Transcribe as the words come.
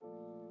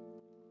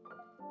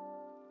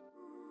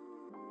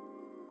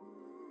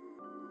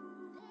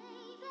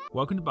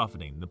Welcome to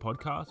Buffeting, the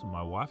podcast where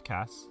my wife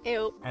Cass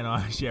Ew. and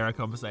I share our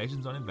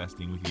conversations on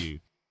investing with you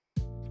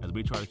as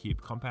we try to keep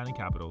compounding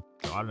capital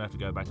so I don't have to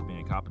go back to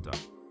being a carpenter.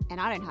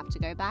 And I don't have to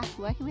go back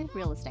working with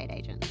real estate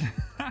agents.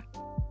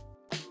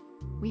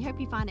 We hope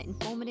you find it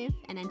informative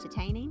and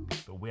entertaining.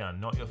 But we are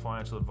not your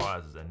financial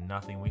advisors and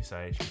nothing we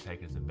say should be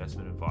taken as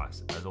investment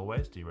advice. As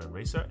always, do your own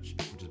research,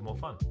 which is more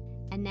fun.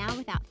 And now,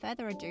 without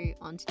further ado,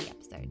 on to the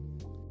episode.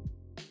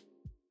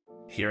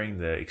 Hearing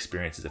the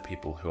experiences of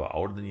people who are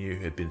older than you,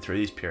 who have been through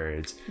these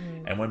periods,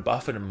 and when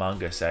Buffett and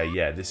Munger say,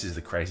 yeah, this is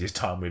the craziest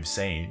time we've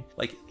seen,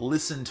 like,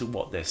 listen to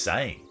what they're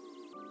saying.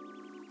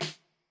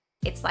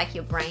 It's like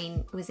your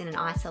brain was in an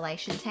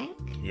isolation tank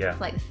Yeah.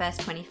 for like the first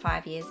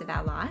 25 years of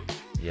our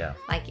life. Yeah.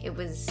 Like it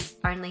was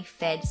only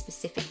fed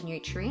specific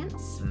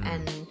nutrients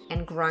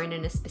and grown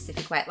in a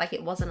specific way. Like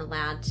it wasn't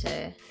allowed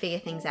to figure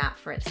things out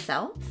for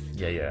itself.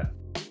 Yeah.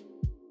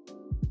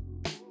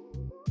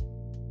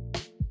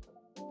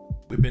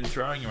 We've been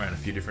throwing around a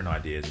few different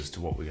ideas as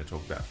to what we're going to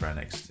talk about for our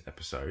next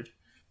episode.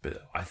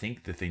 But I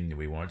think the thing that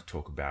we wanted to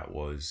talk about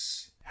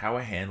was how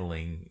we're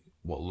handling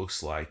what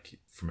looks like,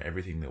 from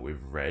everything that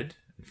we've read,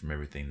 from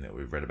everything that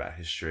we've read about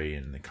history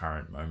and the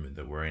current moment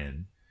that we're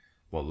in,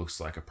 what looks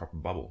like a proper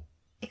bubble.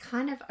 It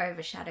kind of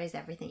overshadows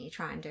everything you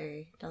try and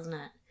do, doesn't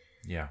it?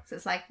 Yeah. So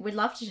it's like, we'd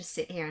love to just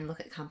sit here and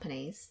look at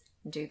companies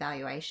and do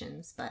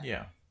valuations, but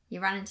Yeah. you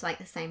run into like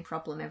the same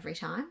problem every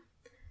time.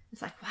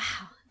 It's like,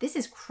 wow, this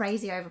is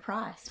crazy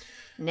overpriced.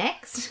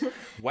 Next.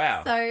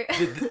 Wow. So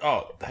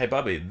Oh, hey,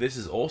 Bubby, this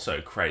is also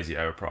crazy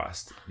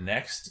overpriced.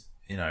 Next,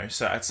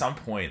 so at some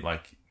point,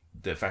 like,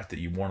 the fact that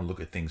you want to look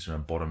at things from a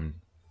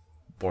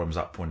bottoms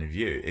up point of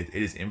view, it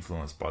is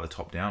influenced by the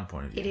top down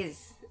point of view.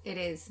 It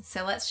is.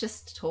 So let's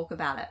just talk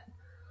about it.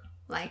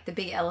 Like, the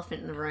big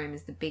elephant in the room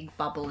is the big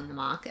bubble in the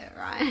market,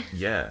 right?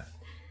 Yeah.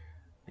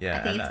 I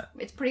think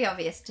it's pretty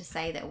obvious to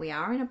say that we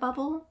are in a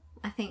bubble.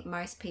 I think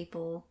most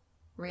people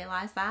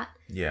realize that.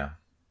 Yeah.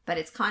 But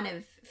it's kind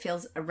of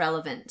feels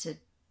irrelevant to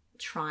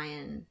try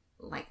and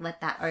like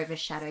let that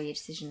overshadow your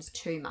decisions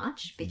too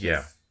much,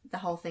 because the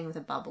whole thing with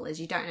a bubble is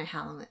you don't know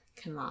how long it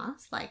can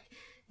last. Like,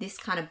 this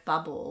kind of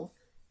bubble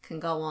can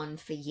go on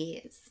for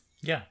years.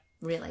 Yeah.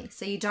 Really.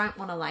 So you don't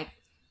want to like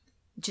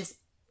just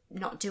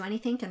not do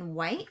anything and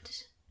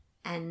wait,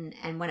 and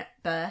when it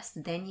bursts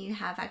then you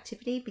have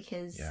activity,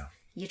 because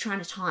you're trying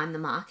to time the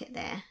market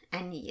there,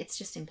 and it's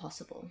just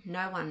impossible.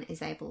 No one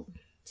is able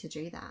to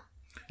do that.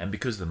 And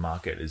because the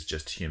market is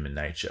just human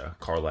nature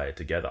correlated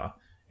together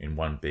in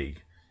one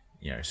big,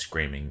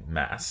 screaming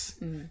mass,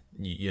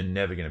 you're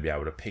never going to be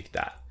able to pick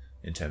that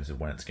in terms of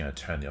when it's going to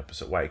turn the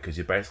opposite way, because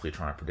you're basically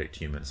trying to predict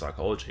human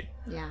psychology.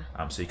 Yeah.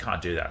 So you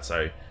can't do that.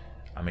 So,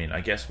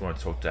 I guess we want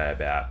to talk today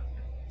about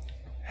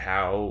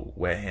how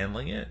we're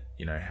handling it,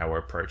 how we're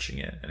approaching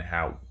it, and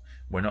how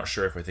we're not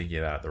sure if we're thinking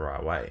about it the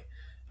right way.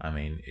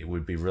 It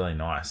would be really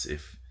nice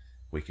if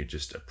we could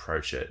just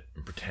approach it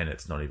and pretend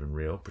it's not even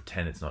real,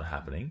 pretend it's not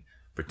happening,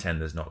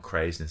 pretend there's not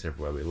craziness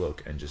everywhere we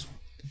look, and just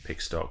pick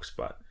stocks.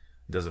 But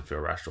it doesn't feel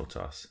rational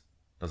to us,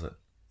 does it?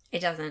 It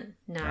doesn't,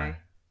 no.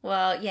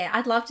 Well, yeah,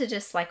 I'd love to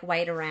just like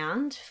wait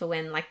around for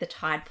when like the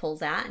tide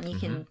pulls out and you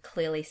can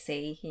clearly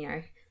see,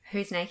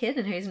 who's naked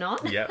and who's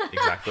not. Yeah,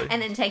 exactly.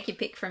 And then take your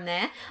pick from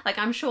there. Like,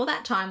 I'm sure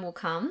that time will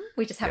come.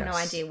 We just have no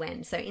idea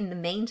when. So in the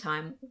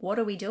meantime, what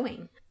are we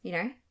doing?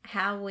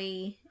 How are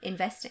we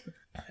investing?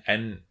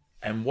 And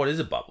what is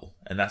a bubble?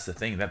 And that's the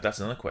thing. That's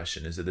another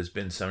question, is that there's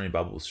been so many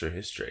bubbles through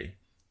history.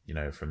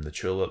 From the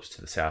tulips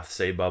to the South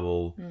Sea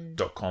bubble,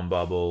 dot-com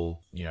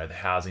bubble, the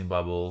housing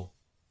bubble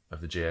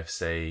of the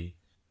GFC.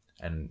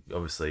 And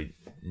obviously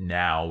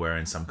now we're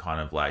in some kind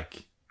of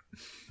like,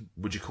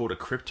 would you call it a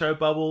crypto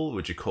bubble?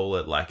 Would you call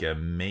it like a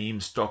meme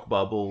stock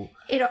bubble?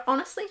 It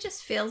honestly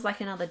just feels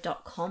like another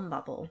dot-com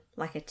bubble,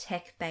 like a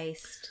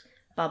tech-based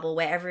bubble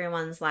where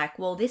everyone's like,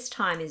 well, this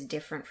time is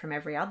different from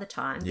every other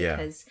time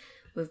because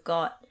we've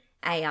got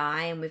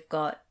AI and we've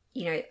got,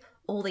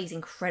 all these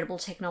incredible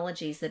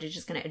technologies that are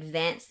just going to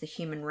advance the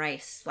human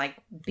race, like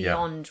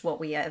beyond what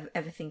we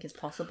ever think is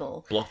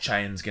possible.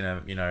 Blockchain's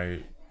going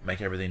to, make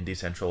everything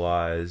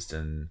decentralized.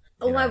 And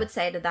all I would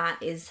say to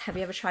that is, have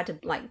you ever tried to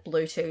like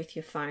Bluetooth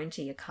your phone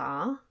to your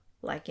car?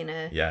 Like in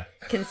a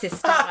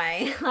consistent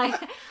way? Like,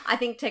 I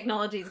think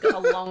technology's got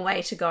a long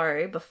way to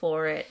go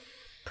before it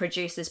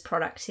produces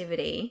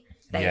productivity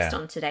based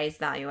on today's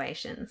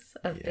valuations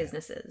of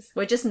businesses.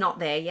 We're just not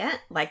there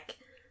yet. Like,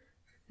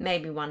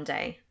 maybe one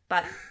day.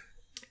 But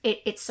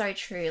it's so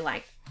true,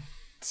 like,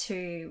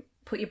 to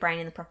put your brain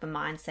in the proper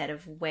mindset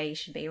of where you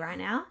should be right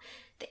now.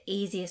 The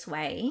easiest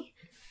way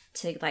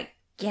to, like,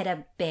 get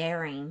a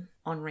bearing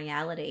on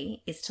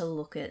reality is to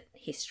look at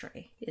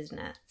history, isn't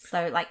it?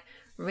 So, like,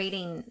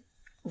 reading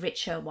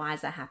Richer,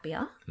 Wiser,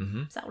 Happier.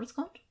 Mm-hmm. Is that what it's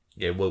called?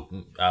 Yeah, well,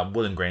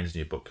 William Green's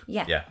new book.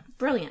 Yeah.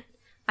 Brilliant.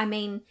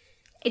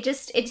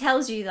 It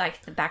tells you,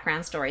 like, the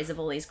background stories of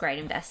all these great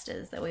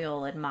investors that we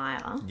all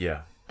admire.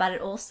 Yeah. But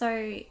it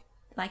also,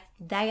 like,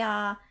 they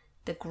are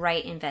the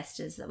great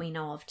investors that we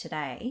know of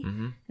today.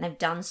 Mm-hmm. And they've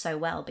done so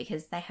well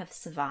because they have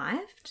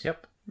survived.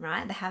 Yep.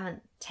 Right? They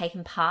haven't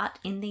taken part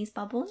in these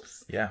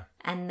bubbles. Yeah.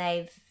 And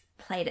they've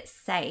played it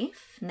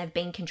safe and they've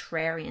been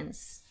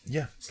contrarians.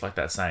 Yeah, it's like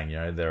that saying,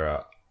 there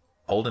are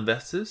old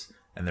investors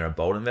and there are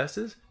bold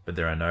investors, but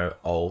there are no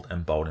old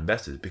and bold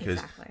investors, because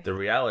the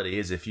reality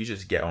is if you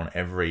just get on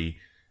every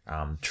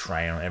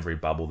train, on every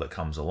bubble that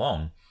comes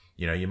along,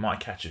 you might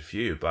catch a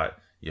few, but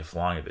you're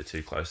flying a bit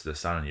too close to the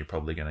sun and you're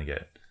probably going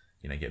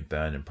to get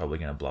burned and probably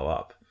going to blow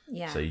up.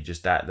 Yeah. So you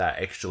just, that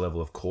extra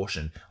level of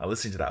caution. I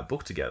listened to that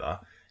book together,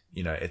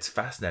 it's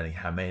fascinating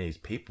how many of these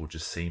people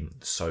just seem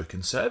so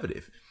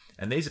conservative.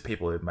 And these are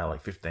people who've made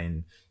like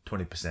 15,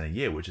 20% a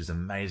year, which is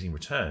amazing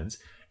returns.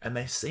 And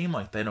they seem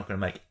like they're not going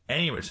to make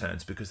any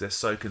returns because they're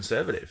so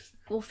conservative.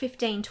 Well,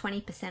 15,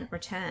 20%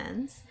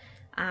 returns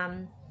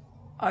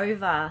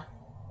over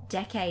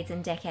decades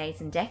and decades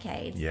and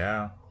decades.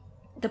 Yeah.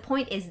 The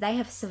point is they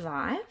have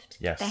survived.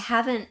 Yes. They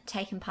haven't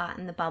taken part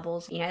in the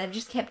bubbles. They've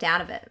just kept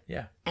out of it.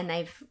 Yeah. And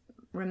they've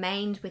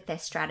remained with their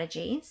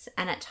strategies.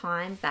 And at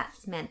times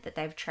that's meant that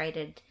they've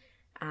traded...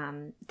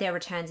 their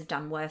returns have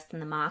done worse than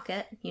the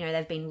market.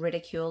 They've been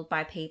ridiculed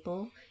by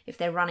people. If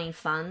they're running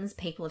funds,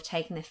 people have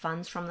taken their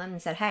funds from them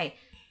and said, hey,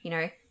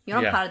 you're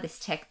not part of this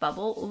tech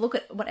bubble. Look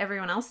at what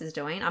everyone else is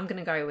doing. I'm going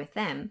to go with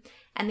them.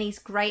 And these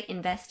great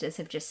investors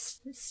have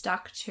just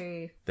stuck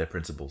to their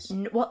principles,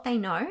 what they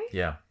know.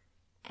 Yeah.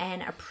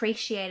 And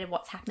appreciated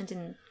what's happened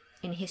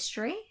in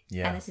history.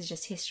 Yeah. And this is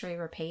just history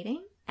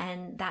repeating.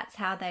 And that's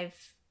how they've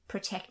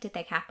protected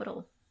their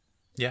capital.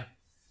 Yeah.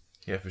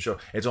 Yeah, for sure.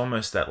 It's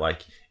almost that,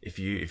 like, if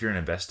you're an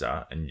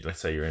investor and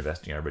let's say you're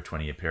investing over a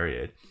 20-year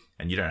period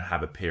and you don't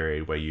have a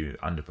period where you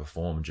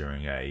underperform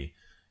during a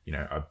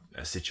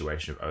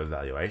situation of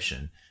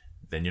overvaluation,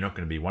 then you're not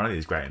going to be one of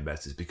these great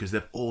investors, because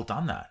they've all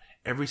done that.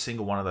 Every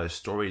single one of those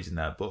stories in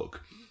that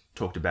book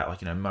talked about, like,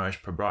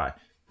 Mohnish Pabrai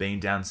being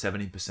down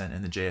 70%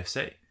 in the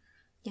GFC.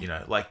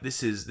 Yeah.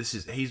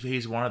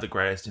 He's one of the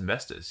greatest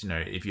investors.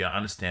 If you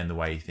understand the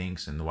way he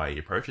thinks and the way he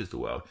approaches the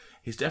world,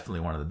 he's definitely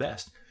one of the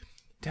best.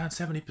 Down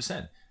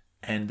 70%.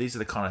 And these are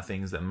the kind of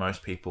things that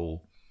most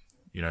people,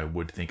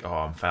 would think, oh,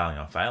 I'm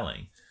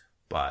failing.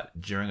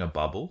 But during a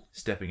bubble,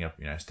 stepping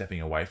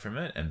away from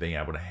it and being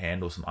able to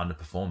handle some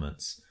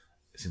underperformance,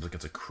 it seems like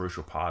it's a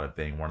crucial part of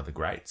being one of the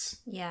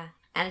greats. Yeah.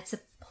 And it's a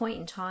point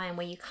in time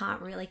where you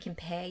can't really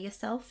compare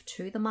yourself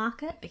to the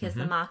market because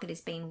the market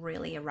is being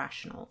really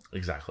irrational.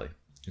 Exactly.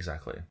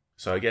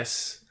 So I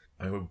guess,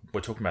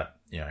 we're talking about,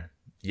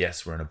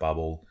 yes, we're in a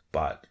bubble,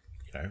 but,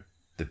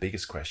 the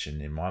biggest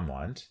question in my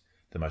mind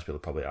that most people are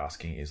probably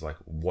asking is, like,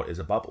 what is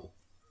a bubble?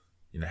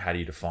 How do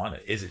you define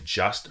it? Is it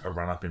just a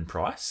run up in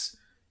price?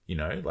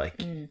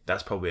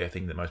 That's probably a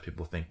thing that most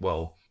people think,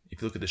 well,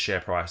 if you look at the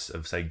share price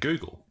of, say,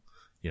 Google,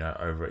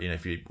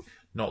 if you're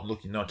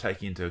not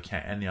taking into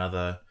account any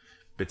other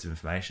bits of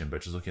information,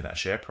 but just looking at that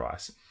share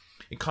price,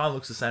 it kind of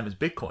looks the same as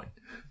Bitcoin,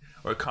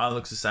 or it kind of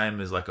looks the same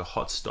as like a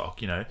hot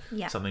stock,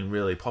 something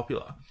really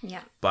popular.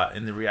 Yeah. But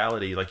in the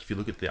reality, like, if you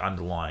look at the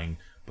underlying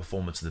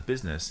performance of the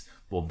business,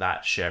 well,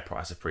 that share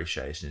price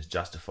appreciation is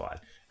justified.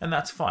 And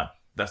that's fine.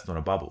 That's not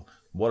a bubble.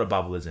 What a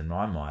bubble is in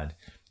my mind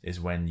is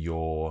when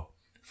your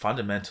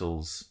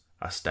fundamentals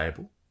are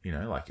stable.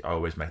 Like, I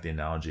always make the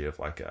analogy of,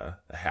 like, a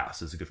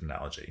house is a good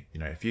analogy.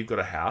 If you've got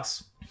a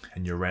house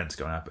and your rent's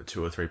going up at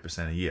 2 or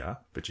 3% a year,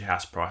 but your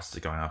house prices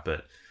are going up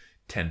at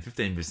 10,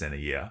 15% a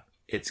year,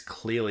 it's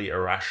clearly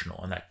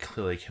irrational, and that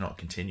clearly cannot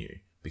continue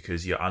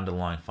because your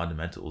underlying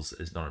fundamentals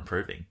is not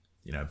improving.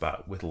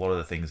 But with a lot of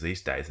the things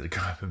these days that are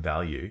going up in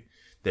value,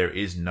 there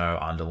is no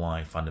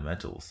underlying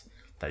fundamentals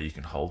that you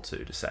can hold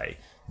to say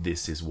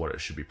this is what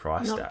it should be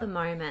priced at. Not at the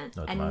moment.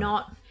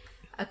 Not,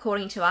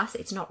 according to us,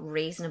 it's not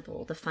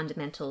reasonable, the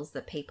fundamentals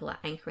that people are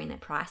anchoring their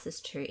prices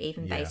to,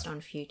 even based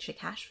on future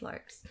cash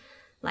flows.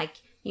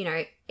 Like,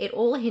 it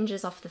all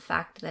hinges off the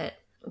fact that,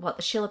 the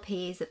Shiller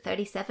P is at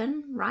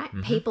 37, right?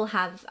 Mm-hmm. People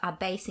are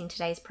basing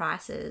today's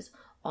prices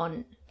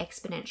on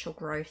exponential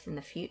growth in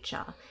the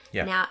future.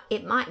 Yeah. Now,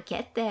 it might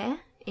get there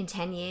in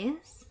 10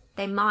 years.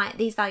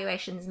 These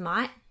valuations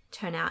might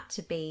turn out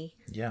to be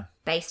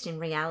based in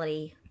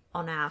reality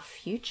on our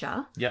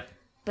future. Yeah.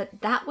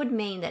 But that would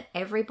mean that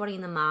everybody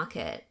in the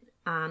market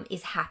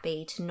is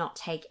happy to not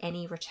take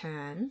any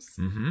returns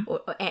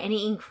or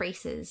any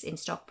increases in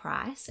stock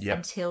price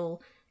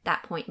until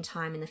that point in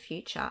time in the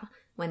future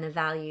when the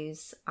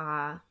values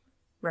are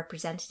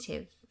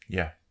representative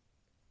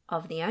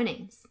of the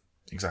earnings.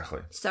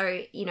 Exactly.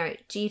 So,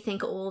 do you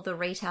think all the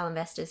retail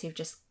investors who've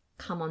just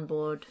come on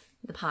board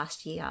the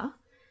past year,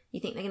 you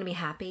think they're going to be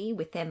happy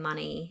with their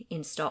money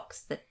in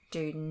stocks that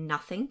do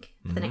nothing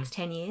for the next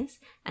 10 years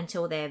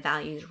until their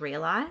value's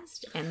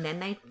realised and then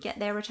they get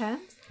their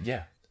returns?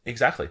 Yeah,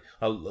 exactly.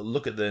 I'll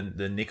look at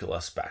the Nikola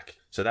SPAC.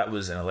 So that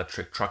was an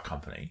electric truck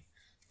company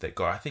that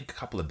got, I think, a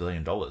couple of $1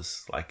 billion,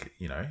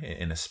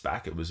 in a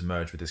SPAC. It was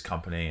merged with this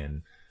company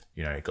and,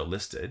 it got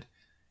listed.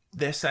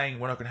 They're saying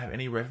we're not going to have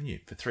any revenue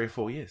for 3 or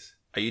 4 years.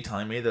 Are you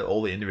telling me that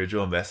all the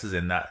individual investors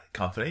in that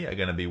company are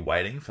going to be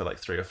waiting for like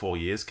 3 or 4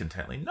 years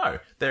contently? No,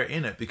 they're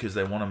in it because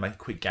they want to make a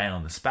quick gain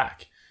on the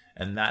SPAC.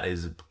 And that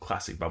is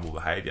classic bubble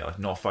behavior, like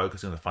not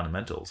focusing on the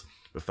fundamentals,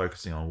 but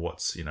focusing on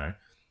what's,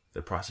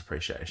 the price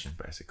appreciation,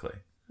 basically.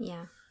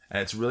 Yeah.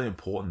 And it's really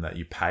important that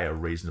you pay a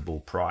reasonable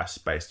price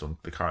based on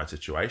the current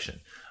situation.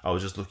 I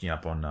was just looking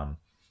up on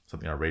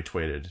something I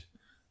retweeted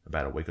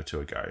about a week or two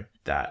ago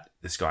that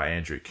this guy,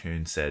 Andrew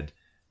Kuhn, said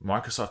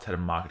Microsoft had a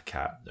market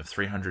cap of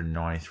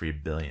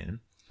 $393 billion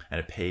and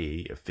a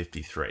PE of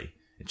 53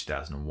 in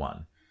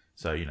 2001.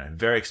 So,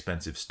 very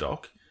expensive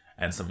stock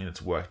and something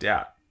that's worked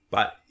out.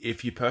 But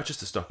if you purchase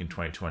the stock in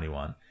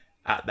 2021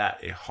 at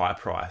that high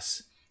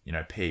price,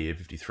 PE of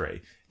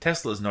 53,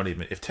 Tesla's not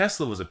even, if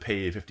Tesla was a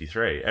PE of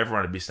 53,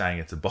 everyone would be saying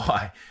it's a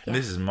buy. And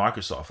this is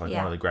Microsoft,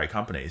 one of the great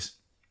companies.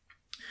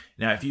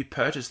 Now, if you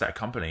purchased that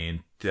company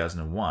in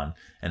 2001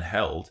 and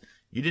held,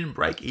 you didn't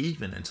break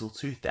even until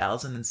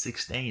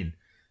 2016,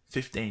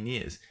 15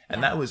 years.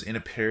 And that was in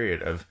a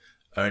period of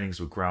earnings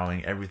were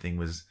growing, everything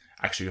was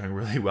actually going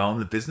really well in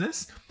the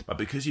business. But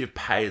because you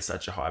paid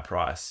such a high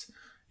price,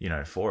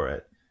 for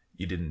it,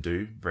 you didn't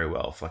do very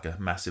well for like a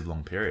massive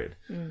long period.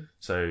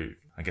 So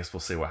I guess we'll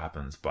see what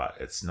happens, but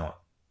it's not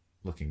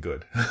looking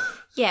good.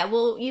 Yeah,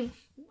 well,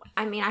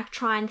 I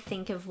try and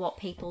think of what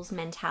people's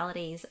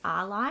mentalities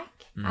are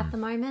like at the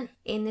moment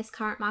in this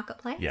current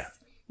marketplace. Yeah.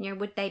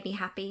 Would they be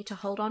happy to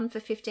hold on for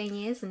 15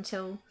 years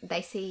until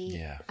they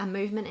see a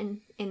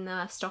movement in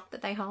the stock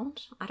that they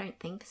hold? I don't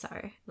think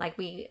so. Like,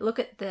 we look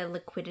at the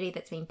liquidity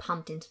that's been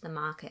pumped into the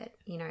market,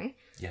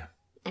 Yeah.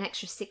 An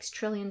extra $6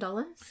 trillion.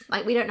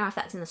 Like, we don't know if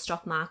that's in the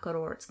stock market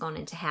or it's gone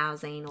into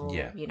housing or,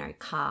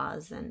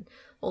 cars and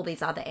all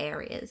these other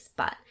areas.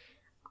 But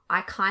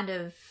I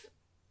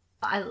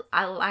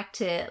like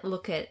to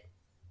look at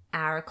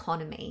our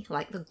economy,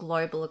 like the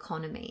global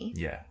economy.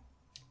 Yeah.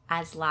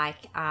 As like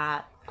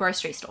a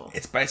grocery store.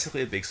 It's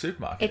basically a big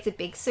supermarket. It's a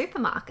big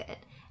supermarket.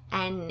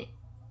 And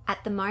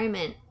at the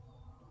moment,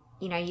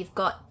 you've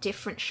got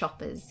different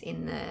shoppers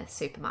in the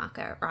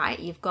supermarket, right?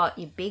 You've got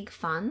your big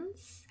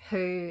funds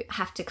who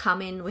have to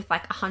come in with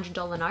like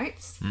 $100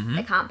 notes. Mm-hmm.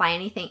 They can't buy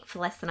anything for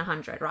less than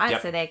 100, right?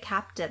 Yep. So they're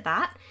capped at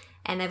that.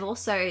 And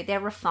they're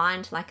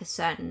refined like a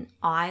certain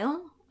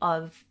aisle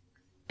of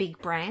big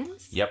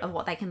brands of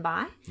what they can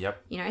buy.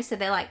 Yep. So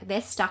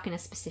they're stuck in a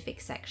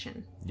specific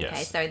section. Yes.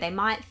 Okay. So they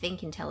might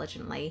think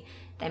intelligently.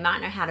 They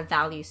might know how to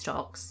value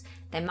stocks.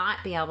 They might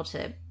be able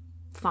to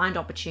find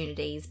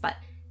opportunities, but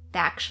they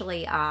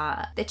actually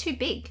they're too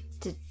big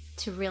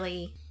to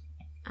really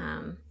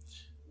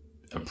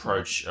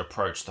approach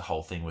the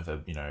whole thing with a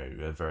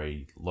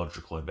very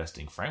logical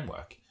investing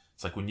framework.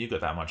 It's like, when you've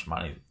got that much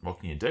money, what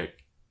can you do?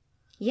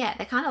 Yeah,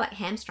 they're kind of like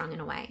hamstrung in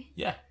a way.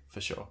 Yeah,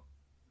 for sure.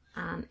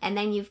 And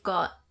then you've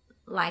got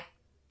like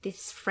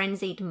this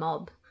frenzied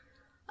mob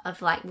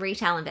of like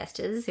retail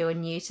investors who are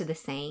new to the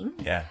scene.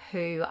 Yeah.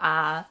 Who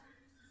are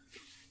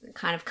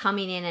kind of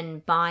coming in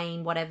and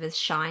buying whatever's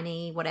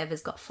shiny,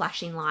 whatever's got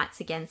flashing lights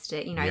against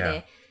it.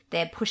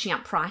 They're pushing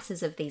up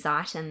prices of these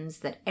items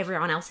that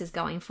everyone else is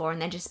going for,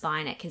 and they're just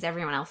buying it because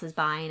everyone else is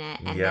buying it,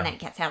 and then it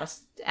gets out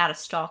of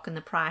stock, and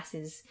the price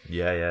is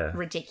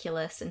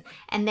ridiculous.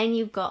 And then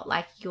you've got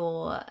like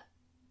your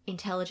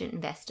intelligent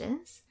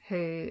investors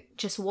who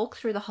just walk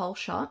through the whole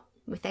shop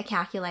with their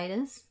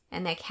calculators,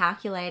 and they're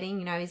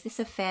calculating, is this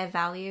a fair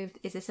value?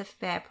 Is this a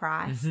fair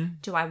price? Mm-hmm.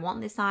 Do I want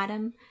this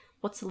item?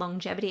 What's the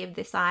longevity of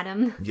this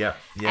item? Yeah.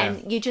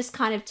 And you just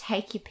kind of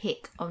take your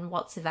pick on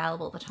what's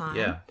available at the time.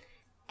 Yeah.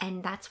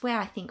 And that's where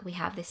I think we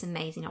have this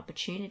amazing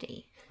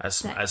opportunity. As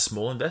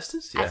small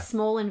investors? Yeah. As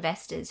small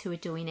investors who are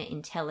doing it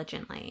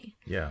intelligently.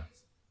 Yeah.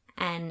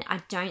 And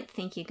I don't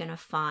think you're going to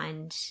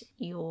find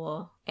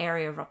your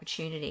area of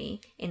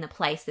opportunity in the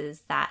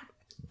places that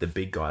the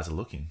big guys are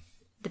looking.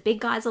 The big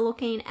guys are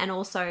looking, and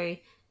also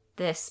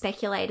the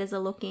speculators are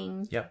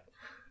looking. Yep.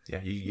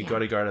 Yeah, you got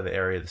to go to the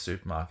area of the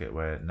supermarket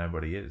where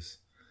nobody is.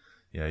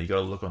 You got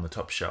to look on the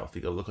top shelf.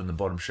 You got to look on the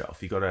bottom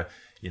shelf. You got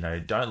to,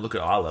 don't look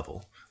at eye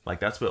level. Like,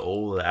 that's where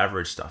all the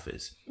average stuff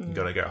is. You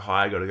got to go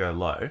high, got to go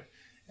low.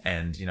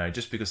 And,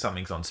 just because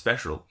something's on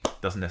special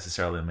doesn't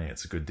necessarily mean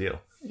it's a good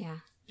deal. Yeah.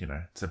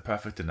 It's a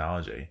perfect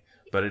analogy.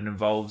 But it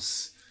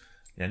involves,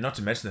 not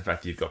to mention the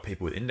fact that you've got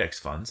people with index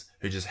funds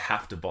who just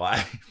have to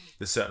buy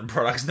the certain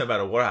products no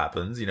matter what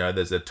happens.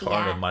 There's a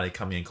ton of money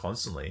coming in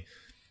constantly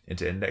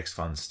into index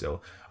funds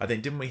still. I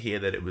think, didn't we hear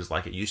that it was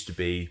like, it used to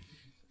be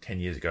 10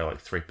 years ago,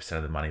 like 3%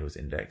 of the money was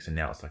index, and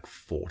now it's like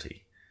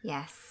 40.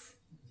 Yes.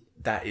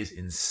 That is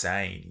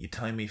insane. You're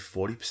telling me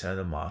 40% of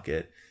the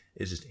market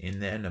is just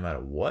in there no matter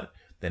what?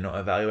 They're not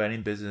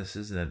evaluating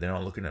businesses, and they're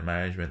not looking at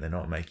management. They're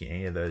not making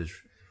any of those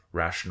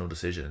rational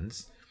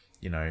decisions.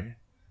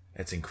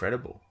 It's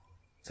incredible.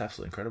 It's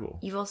absolutely incredible.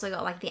 You've also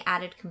got like the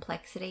added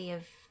complexity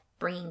of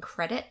bringing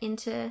credit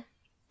into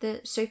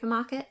the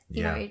supermarket.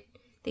 You know,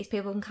 these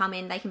people can come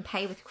in, they can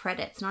pay with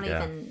credit. It's not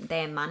even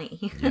their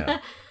money. Yeah.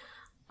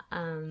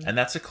 And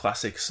that's a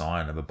classic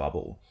sign of a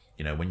bubble.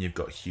 When you've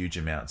got huge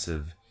amounts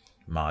of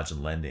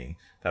margin lending.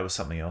 That was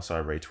something else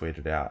I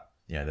retweeted out.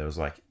 There was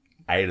like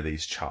 8 of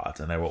these charts,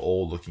 and they were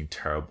all looking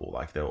terrible.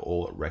 Like, they were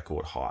all at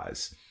record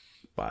highs.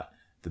 But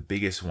the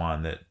biggest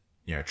one that,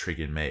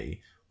 triggered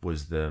me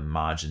was the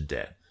margin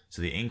debt.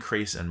 So the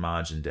increase in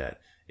margin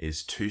debt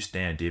is 2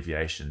 standard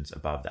deviations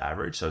above the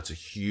average. So it's a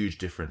huge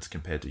difference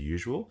compared to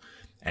usual.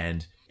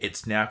 And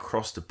it's now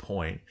crossed a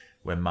point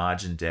where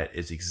margin debt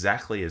is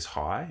exactly as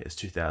high as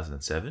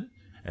 2007. And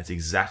it's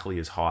exactly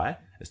as high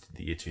as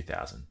the year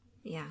 2000.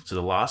 Yeah. So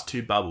the last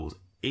 2 bubbles,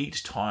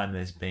 each time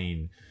there's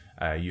been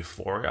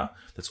euphoria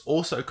that's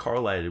also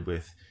correlated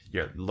with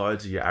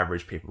loads of your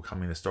average people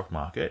coming in the stock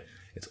market.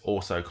 It's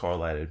also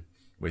correlated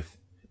with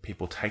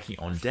people taking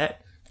on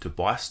debt to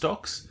buy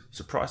stocks.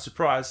 Surprise,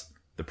 surprise,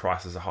 the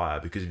prices are higher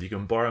because if you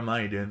can borrow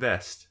money to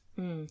invest,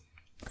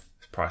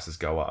 prices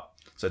go up.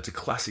 So it's a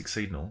classic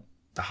signal.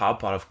 The hard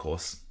part, of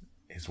course,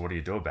 is what do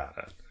you do about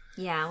it?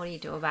 Yeah, what do you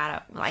do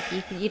about it? Like,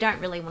 you don't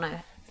really want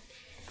to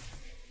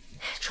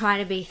try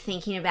to be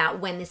thinking about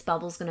when this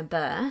bubble's going to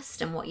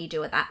burst and what you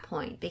do at that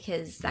point,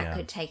 because that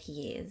could take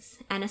years.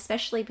 And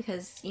especially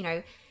because, you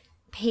know,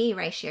 PE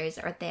ratios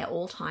are at their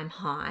all-time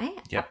high,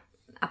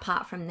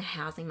 apart from the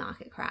housing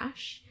market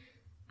crash,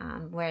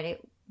 where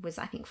it was,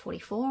 I think,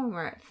 44 and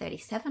we're at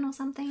 37 or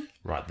something.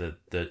 Right.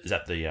 Is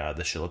that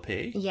the Shiller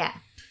PE? Yeah.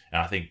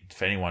 And I think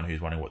for anyone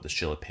who's wondering what the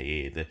Shiller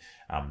PE,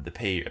 the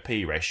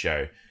PE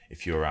ratio,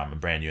 if you're a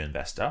brand new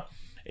investor,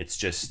 it's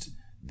just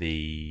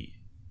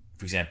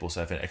for example,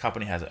 so if a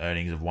company has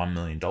earnings of $1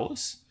 million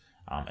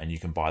and you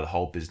can buy the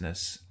whole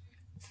business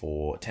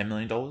for $10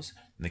 million, then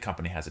the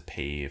company has a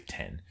PE of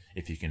 10.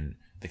 If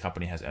the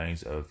company has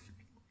earnings of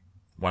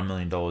 $1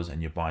 million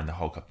and you're buying the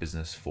whole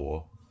business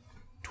for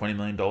 $20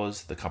 million,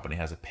 the company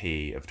has a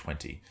PE of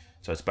 20.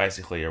 So it's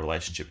basically a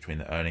relationship between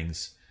the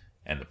earnings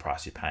and the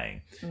price you're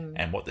paying.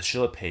 And what the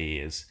Shiller PE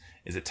is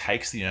it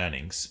takes the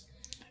earnings,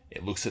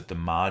 it looks at the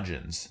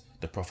margins,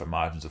 the profit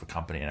margins of a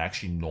company, and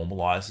actually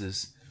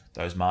normalizes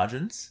those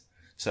margins.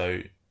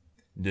 So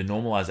the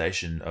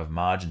normalization of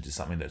margins is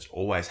something that's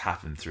always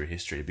happened through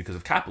history because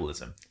of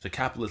capitalism. So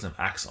capitalism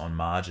acts on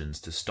margins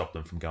to stop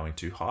them from going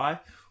too high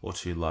or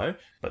too low.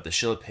 But the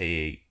Shiller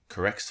PE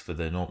corrects for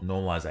the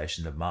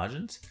normalization of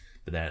margins,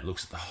 but then it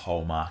looks at the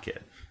whole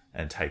market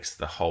and takes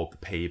the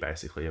PE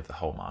basically of the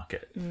whole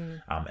market.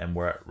 And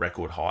we're at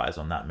record highs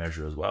on that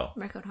measure as well.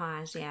 Record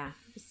highs, yeah.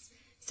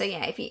 So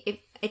yeah, if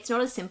it's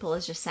not as simple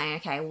as just saying,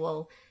 okay,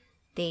 well,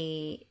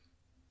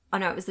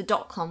 it was the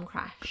 .com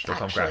crash,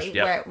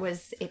 where it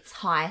was its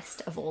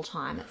highest of all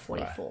time at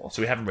 44. Right.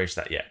 So we haven't reached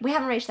that yet.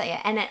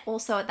 And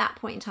also at that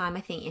point in time,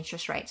 I think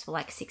interest rates were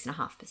like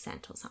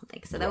 6.5% or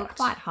something. So they were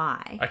quite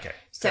high. Okay.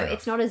 So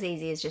it's not as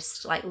easy as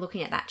just like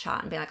looking at that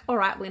chart and be like, all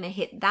right, we're going to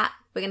hit that.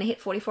 We're going to hit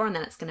 44 and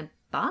then it's going to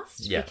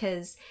bust. Yeah.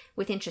 Because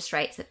with interest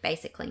rates at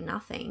basically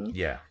nothing,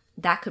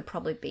 that could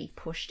probably be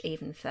pushed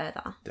even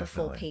further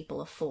before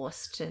people are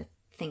forced to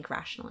think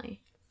rationally.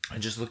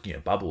 And just looking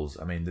at bubbles,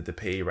 I mean, the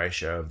PE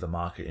ratio of the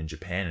market in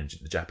Japan and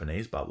the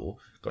Japanese bubble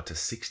got to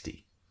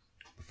 60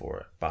 before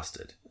it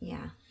busted.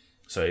 Yeah.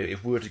 So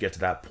if we were to get to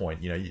that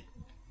point,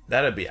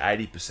 that'd be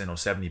 80% or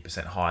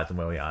 70% higher than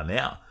where we are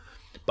now.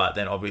 But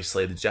then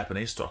obviously the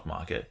Japanese stock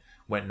market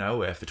went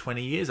nowhere for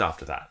 20 years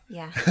after that.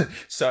 Yeah.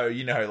 So,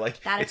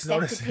 that it's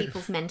affected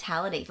people's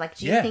mentality. Like,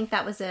 do you think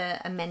that was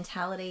a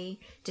mentality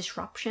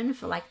disruption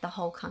for like the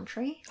whole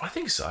country? I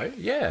think so.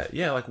 Yeah.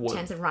 Yeah. Like what? In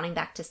terms of running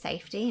back to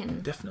safety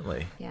and.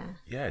 Definitely. Yeah.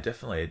 Yeah,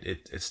 definitely.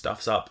 It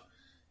stuffs up,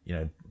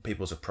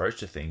 people's approach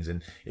to things.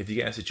 And if you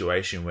get in a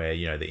situation where,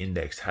 the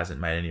index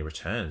hasn't made any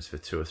returns for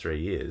 2 or 3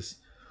 years,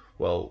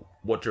 well,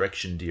 what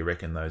direction do you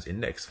reckon those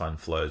index fund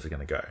flows are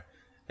going to go?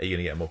 Are you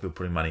going to get more people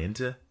putting money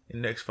into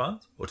index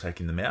funds or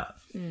taking them out?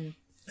 And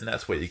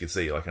that's where you can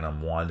see like an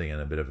unwinding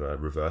and a bit of a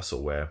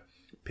reversal where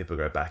people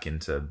go back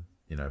into,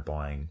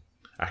 buying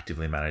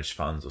actively managed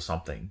funds or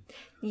something.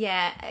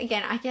 Yeah.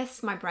 Again, I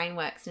guess my brain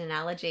works in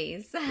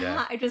analogies.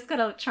 Yeah. I just got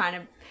to try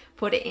to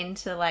put it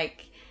into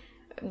like,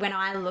 when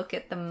I look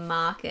at the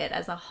market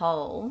as a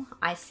whole,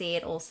 I see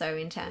it also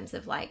in terms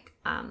of like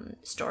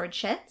storage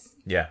sheds.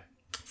 Yeah.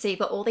 So you've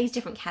got all these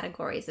different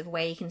categories of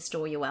where you can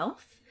store your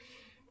wealth.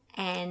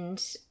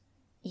 And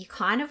you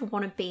kind of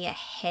want to be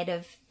ahead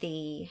of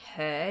the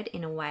herd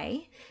in a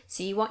way.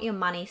 So you want your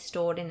money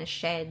stored in a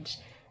shed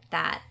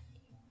that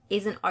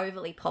isn't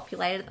overly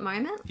populated at the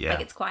moment. Yeah.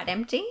 Like it's quite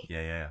empty.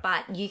 Yeah.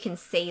 But you can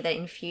see that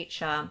in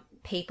future,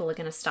 people are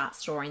going to start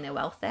storing their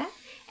wealth there.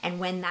 And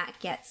when that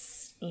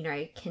gets,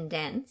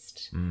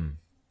 condensed,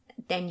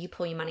 then you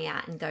pull your money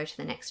out and go to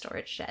the next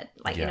storage shed.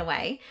 Like in a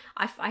way,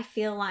 I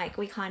feel like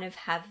we kind of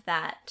have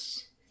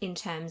that in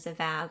terms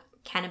of our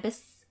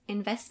cannabis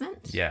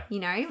investment. Yeah.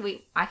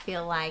 I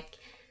feel like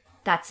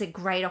that's a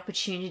great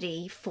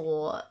opportunity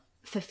for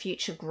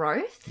future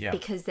growth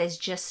because there's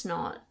just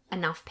not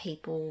enough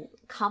people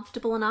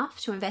comfortable enough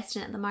to invest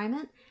in it at the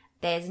moment.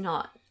 There's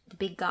not the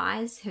big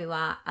guys who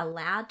are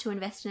allowed to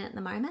invest in it at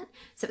the moment.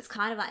 So it's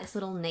kind of like this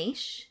little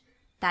niche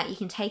that you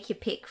can take your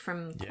pick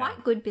from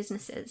quite good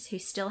businesses who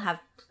still have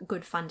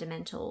good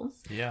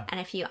fundamentals. Yeah. And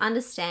if you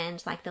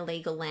understand like the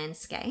legal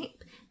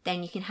landscape,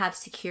 then you can have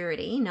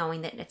security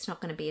knowing that it's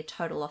not going to be a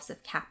total loss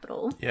of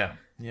capital. Yeah.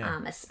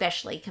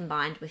 Especially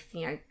combined with,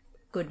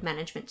 good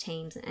management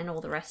teams and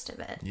all the rest of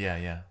it.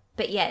 Yeah.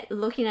 But yeah,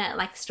 looking at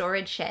like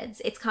storage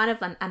sheds, it's kind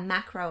of a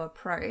macro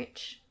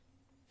approach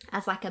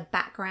as like a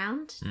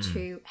background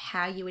to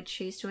how you would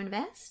choose to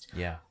invest.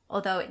 Yeah.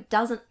 Although it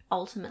doesn't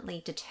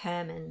ultimately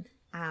determine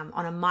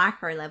on a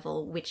micro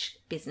level which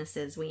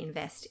businesses we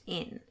invest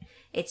in.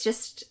 It's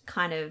just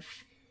kind of,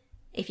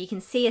 if you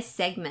can see a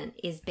segment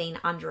is being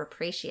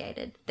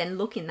underappreciated, then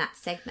look in that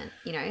segment,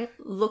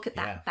 look at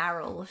that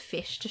barrel of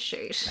fish to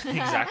shoot.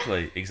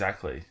 Exactly.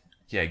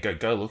 Yeah,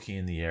 go looking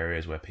in the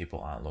areas where people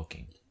aren't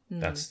looking.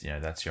 That's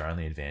your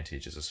only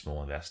advantage as a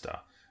small investor,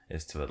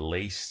 is to at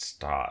least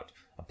start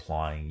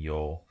applying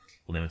your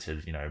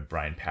limited,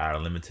 brain power,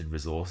 limited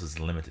resources,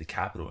 limited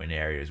capital in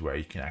areas where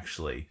you can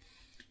actually,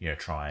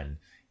 try and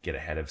get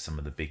ahead of some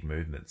of the big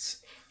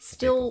movements.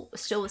 Still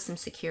with some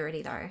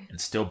security though.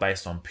 And still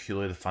based on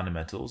purely the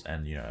fundamentals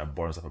and, a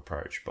bottoms-up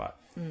approach. But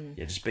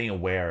just being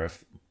aware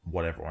of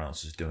what everyone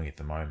else is doing at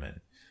the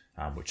moment,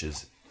 which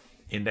is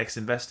index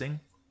investing,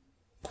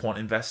 quant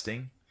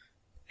investing,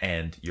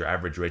 and your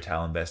average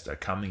retail investor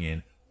coming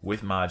in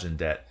with margin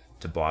debt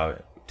to buy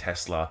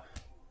Tesla,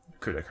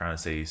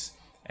 cryptocurrencies,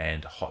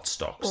 and hot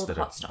stocks that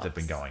have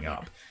been going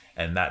up.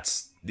 And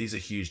these are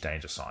huge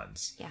danger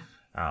signs.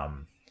 Yeah.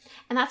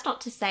 And that's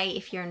not to say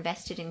if you're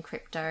invested in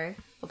crypto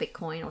or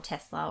Bitcoin or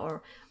Tesla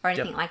or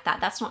anything like that,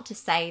 that's not to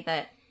say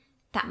that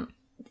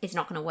is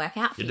not going to work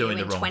out for you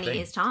in 20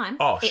 years' time.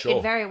 Oh, sure.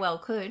 It very well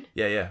could.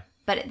 Yeah.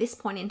 But at this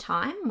point in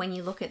time, when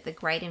you look at the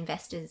great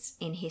investors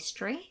in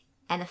history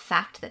and the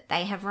fact that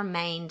they have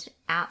remained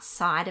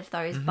outside of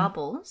those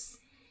bubbles,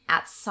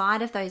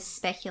 outside of those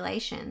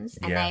speculations,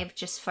 and they've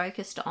just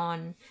focused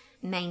on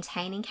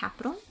maintaining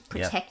capital,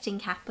 protecting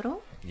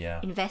capital,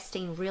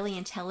 investing really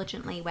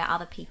intelligently where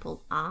other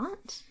people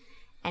aren't,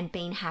 and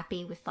being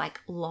happy with like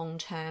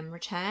long-term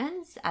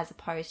returns as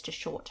opposed to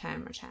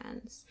short-term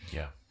returns.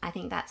 Yeah. I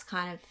think that's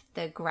kind of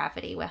the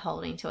gravity we're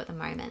holding to at the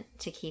moment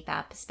to keep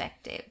our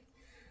perspective.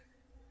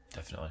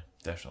 Definitely.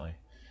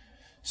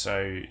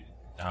 So,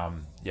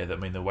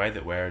 the way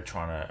that we're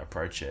trying to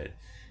approach it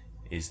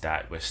is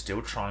that we're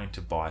still trying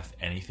to buy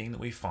anything that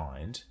we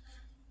find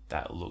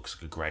that looks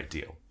like a great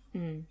deal.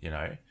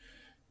 A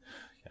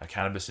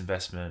cannabis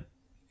investment,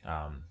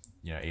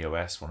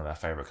 EOS, one of our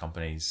favorite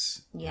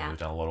companies, we've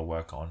done a lot of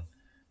work on.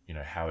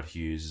 Howard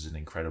Hughes is an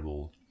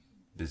incredible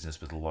business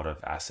with a lot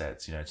of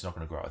assets. It's not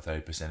going to grow at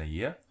 30% a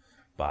year,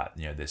 but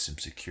there's some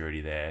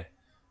security there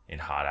in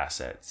hard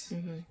assets.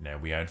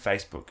 We own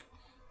Facebook,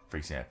 for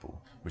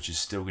example, which is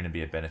still going to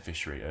be a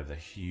beneficiary of the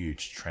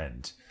huge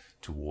trend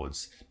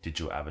towards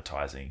digital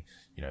advertising,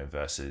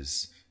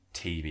 versus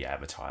TV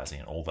advertising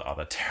and all the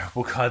other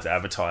terrible kinds of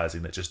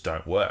advertising that just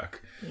don't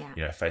work.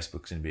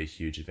 Facebook's going to be a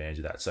huge advantage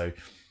of that. So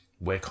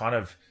we're kind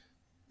of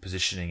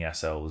positioning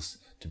ourselves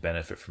to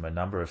benefit from a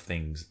number of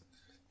things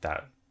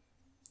that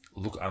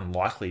look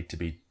unlikely to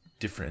be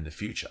different in the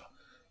future,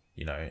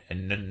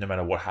 and no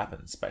matter what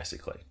happens,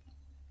 basically.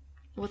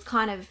 Well,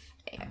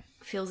 it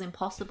feels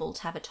impossible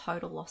to have a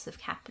total loss of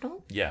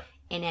capital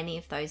in any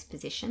of those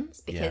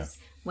positions, because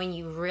when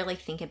you really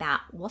think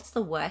about what's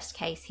the worst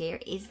case here,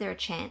 is there a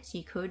chance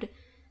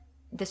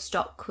the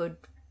stock could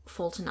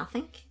fall to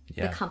nothing?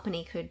 The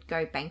company could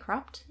go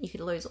bankrupt. You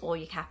could lose all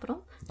your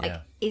capital.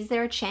 Is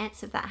there a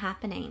chance of that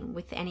happening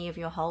with any of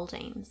your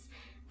holdings?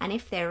 And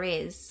if there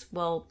is,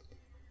 well,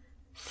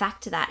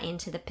 factor that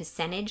into the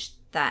percentage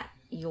that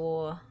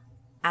you're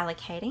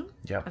allocating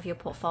of your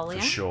portfolio.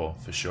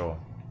 For sure.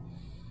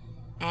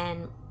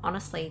 And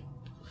honestly,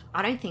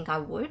 I don't think I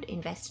would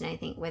invest in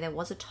anything where there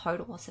was a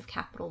total loss of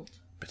capital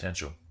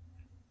potential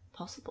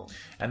possible.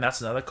 And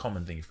that's another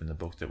common thing from the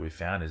book that we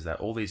found, is that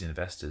all these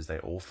investors, they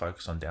all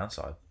focus on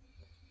downside.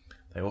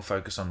 They all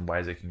focus on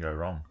ways it can go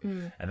wrong.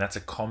 And that's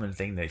a common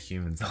thing that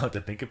humans don't like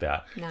to think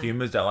about. No.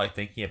 Humans don't like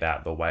thinking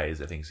about the ways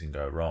that things can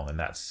go wrong. And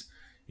that's,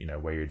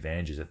 where your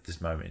advantage is at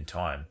this moment in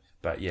time.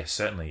 But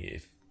certainly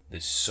if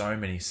there's so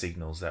many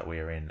signals that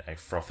we're in a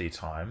frothy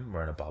time,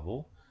 we're in a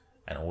bubble,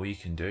 and all you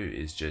can do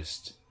is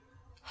just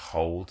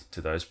hold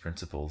to those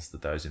principles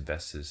that those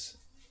investors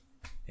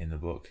in the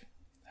book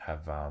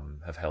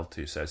have held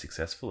to so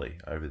successfully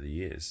over the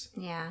years.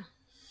 Yeah.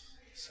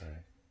 So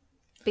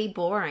be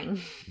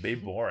boring. Be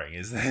boring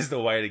is the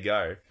way to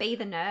go. Be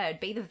the nerd.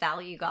 Be the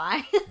value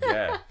guy.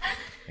 Yeah,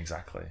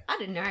 exactly. I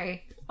don't know.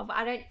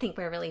 I don't think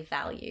we're really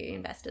value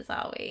investors,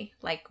 are we?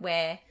 Like,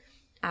 we're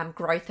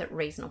growth at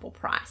reasonable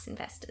price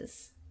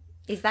investors.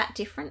 Is that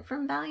different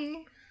from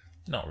value?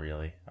 Not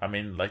really. I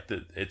mean,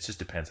 it just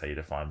depends how you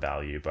define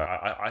value. But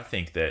I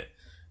think that,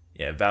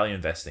 value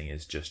investing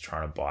is just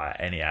trying to buy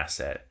any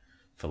asset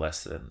for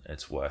less than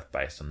it's worth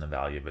based on the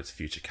value of its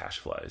future cash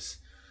flows.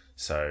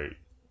 So,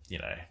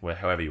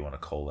 however you want to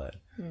call it.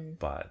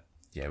 But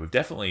we've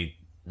definitely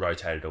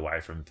rotated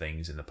away from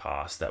things in the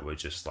past that were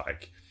just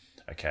like,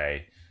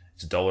 okay,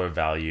 it's $1 of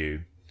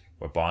value,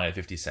 we're buying at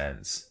 50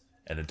 cents,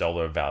 and the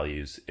 $1 of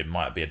values, it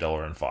might be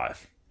 $1.05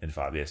 in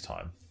 5 years'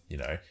 time,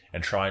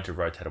 and trying to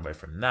rotate away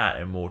from that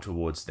and more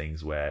towards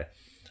things where,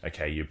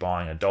 okay, you're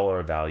buying $1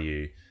 of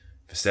value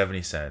for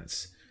 70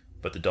 cents,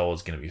 but the dollar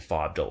is going to be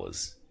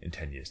 $5 in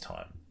 10 years'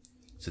 time.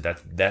 So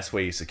that's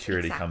where your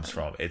security comes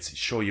from. It's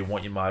sure you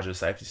want your margin of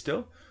safety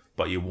still,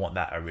 but you want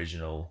that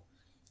original,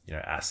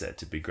 asset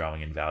to be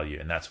growing in value,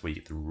 and that's where you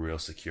get the real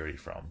security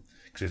from.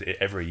 Because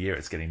every year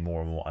it's getting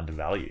more and more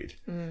undervalued,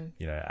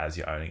 as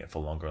you're owning it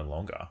for longer and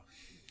longer.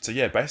 So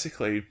yeah,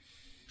 basically,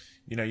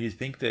 you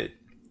think that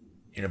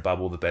in a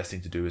bubble the best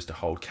thing to do is to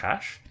hold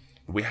cash,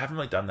 but we haven't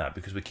really done that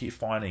because we keep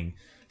finding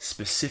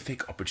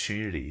specific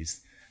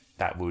opportunities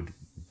that would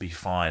be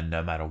fine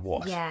no matter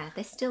what. Yeah,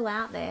 they're still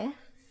out there.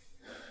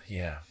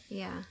 Yeah.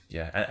 Yeah.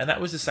 Yeah, and that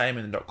was the same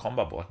in the .com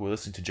bubble. Like we were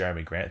listening to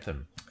Jeremy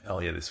Grantham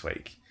earlier this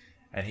week,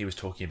 and he was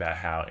talking about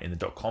how in the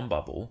 .com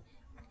bubble,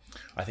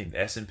 I think the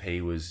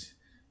S&P was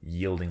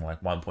yielding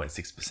like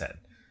 1.6%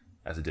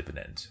 as a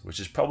dividend, which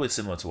is probably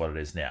similar to what it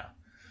is now.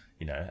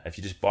 If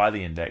you just buy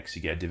the index,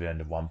 you get a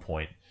dividend of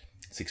 1.6%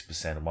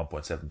 or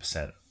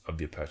 1.7% of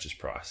your purchase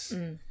price.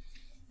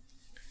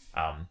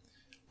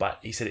 But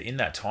he said in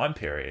that time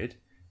period,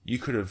 you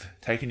could have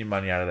taken your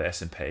money out of the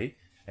S&P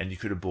and you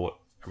could have bought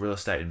a real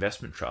estate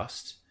investment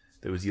trust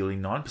that was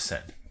yielding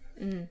 9%.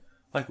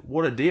 Like,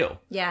 what a deal.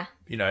 Yeah.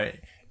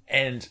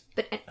 And...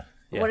 But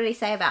what did he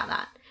say about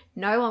that?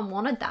 No one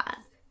wanted that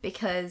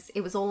because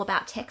it was all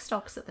about tech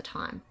stocks at the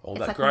time. All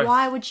it's that like, growth.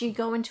 Why would you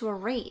go into a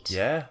REIT?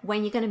 Yeah.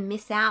 When you're going to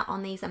miss out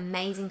on these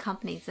amazing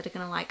companies that are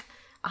going to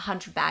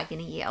 100 bag in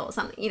a year or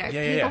something.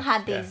 People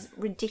had these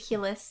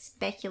ridiculous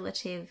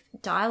speculative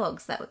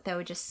dialogues that they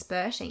were just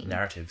spurting.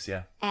 Narratives,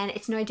 yeah. And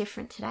it's no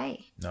different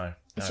today. No.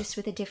 It's just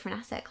with a different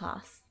asset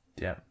class.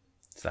 Yeah.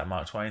 It's that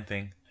Mark Twain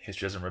thing.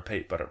 History doesn't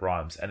repeat, but it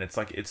rhymes. And it's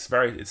like, it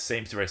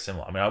seems very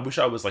similar. I mean, I wish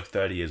I was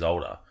 30 years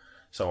older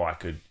so I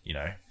could,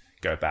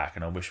 go back,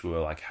 and I wish we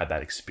were had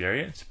that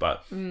experience.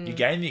 But you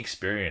gain the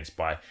experience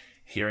by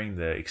hearing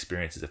the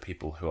experiences of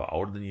people who are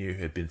older than you,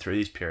 who have been through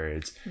these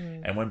periods.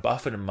 And when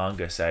Buffett and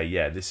Munger say,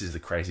 yeah, this is the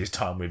craziest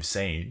time we've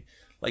seen,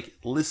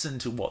 listen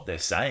to what they're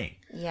saying.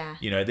 Yeah.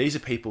 These are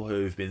people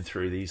who've been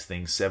through these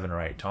things 7 or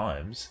 8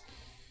 times,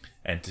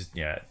 and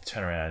to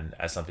turn around,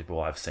 as some people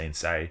I've seen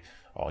say,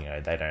 oh,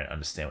 they don't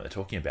understand what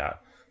they're talking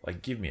about.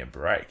 Give me a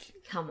break.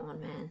 Come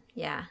on, man.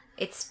 Yeah.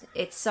 It's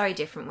so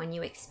different when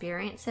you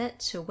experience it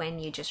to when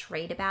you just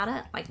read about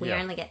it. We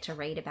only get to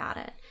read about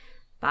it.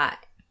 But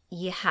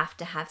you have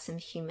to have some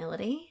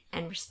humility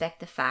and respect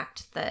the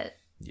fact that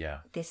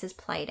this has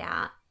played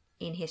out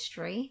in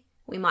history.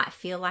 We might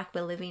feel like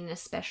we're living in a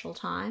special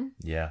time.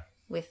 Yeah.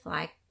 With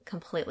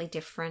completely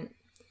different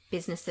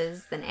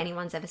businesses than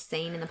anyone's ever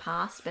seen in the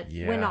past, but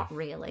we're not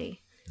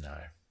really.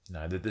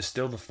 No, there's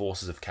still the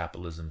forces of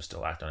capitalism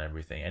still act on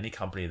everything. Any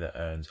company that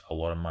earns a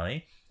lot of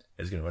money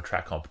is going to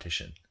attract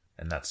competition.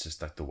 And that's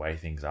just the way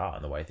things are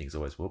and the way things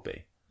always will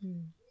be.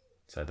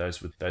 So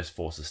those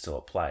forces still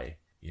at play,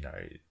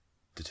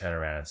 to turn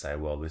around and say,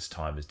 well, this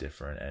time is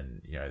different,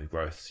 and, the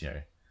growth's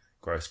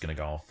going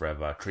to go on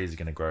forever. Trees are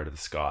going to grow to the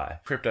sky.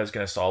 Crypto's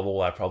going to solve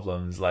all our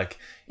problems. When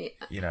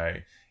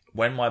my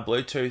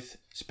Bluetooth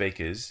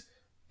speakers,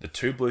 the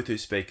 2 Bluetooth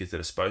speakers that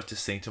are supposed to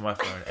sync to my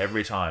phone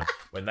every time,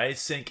 when they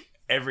sync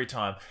every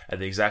time at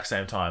the exact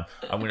same time,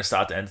 I'm going to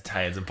start to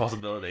entertain some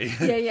possibility.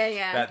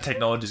 Yeah. That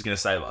technology is going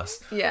to save us.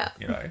 Yeah.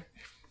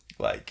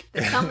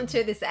 There's something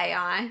to this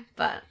AI,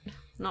 but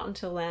not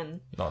until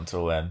then. Not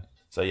until then.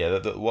 So yeah,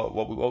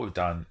 what we've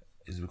done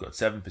is we've got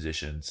 7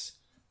 positions.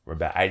 We're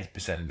about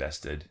 80%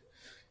 invested.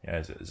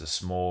 There's a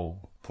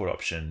small put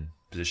option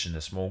position,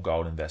 a small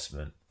gold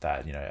investment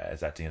that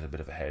is acting as a bit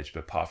of a hedge.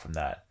 But apart from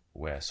that,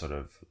 we're sort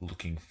of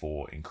looking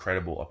for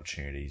incredible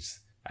opportunities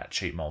at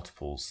cheap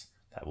multiples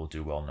that will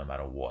do well no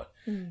matter what.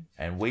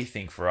 And we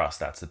think for us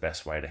that's the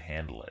best way to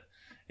handle it,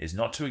 is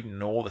not to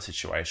ignore the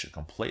situation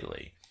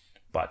completely,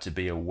 but to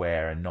be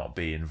aware and not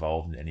be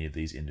involved in any of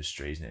these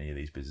industries and any of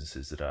these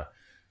businesses that are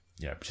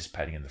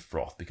participating in the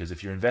froth. Because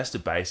if your investor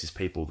base is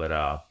people that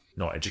are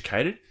not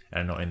educated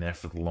and not in there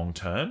for the long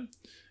term,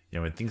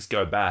 when things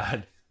go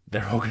bad,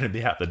 they're all going to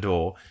be out the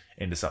door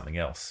into something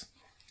else.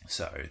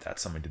 So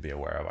that's something to be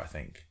aware of, I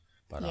think.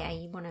 But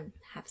you want to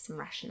have some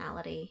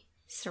rationality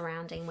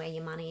surrounding where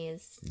your money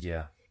is.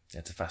 Yeah,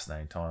 it's a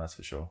fascinating time, that's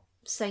for sure.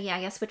 So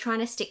I guess we're trying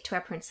to stick to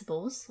our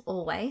principles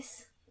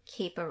always.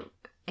 Keep a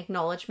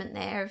acknowledgement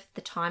there of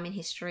the time in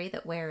history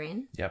that we're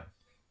in. Yep.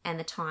 And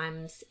the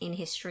times in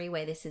history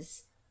where this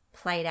is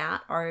played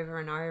out over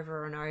and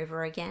over and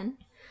over again.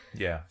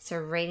 Yeah. So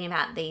reading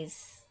about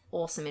these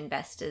awesome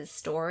investors'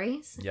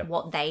 stories,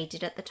 what they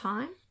did at the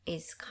time,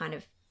 is kind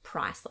of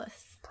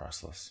priceless.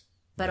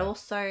 But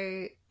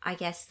also, I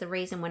guess the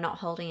reason we're not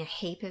holding a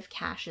heap of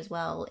cash as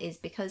well is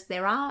because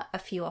there are a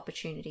few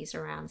opportunities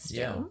around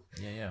still.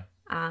 Yeah.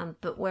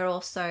 But we're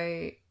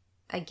also,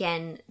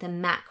 again, the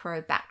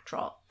macro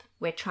backdrop,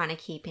 we're trying to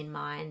keep in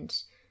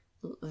mind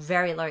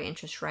very low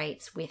interest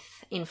rates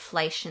with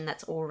inflation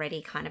that's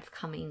already kind of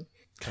coming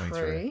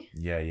through.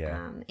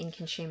 Yeah. In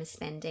consumer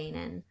spending,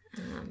 and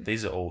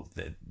these are all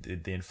the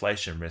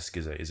inflation risk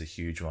is a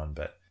huge one.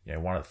 But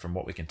from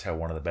what we can tell,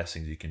 one of the best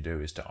things you can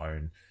do is to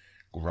own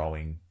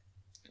growing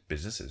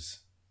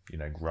businesses.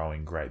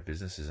 Growing great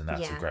businesses, and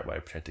that's a great way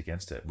to protect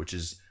against it. Which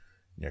is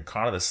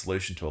kind of the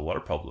solution to a lot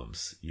of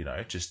problems.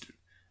 Just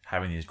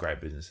having these great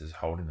businesses,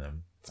 holding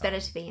them, It's better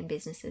to be in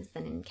businesses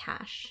than in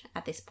cash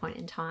at this point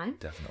in time.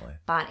 Definitely.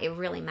 But it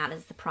really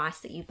matters the price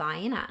that you buy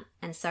in at.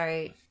 And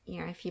so,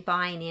 if you're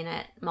buying in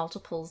at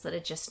multiples that are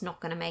just not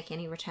going to make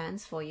any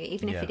returns for you,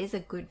 even if it is a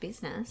good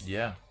business,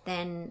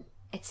 then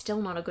it's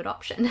still not a good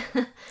option.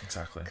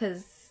 Exactly.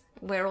 Because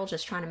we're all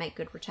just trying to make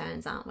good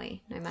returns, aren't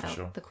we? No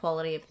matter the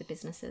quality of the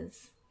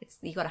businesses.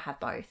 You got to have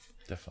both.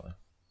 Definitely.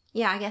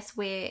 Yeah, I guess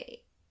we're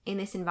in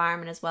this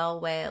environment as well.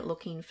 We're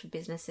looking for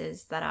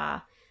businesses that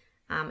are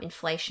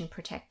inflation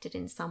protected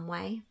in some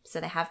way,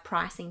 so they have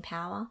pricing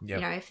power.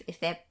 If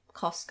their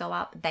costs go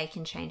up, they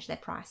can change their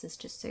prices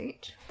to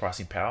suit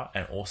pricing power,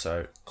 and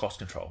also cost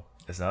control.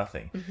 There's another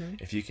thing.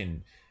 If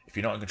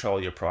you're not in control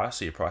of your price,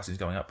 so your pricing is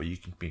going up, but you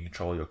can be in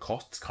control of your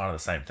costs, kind of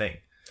the same thing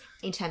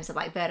in terms of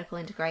like vertical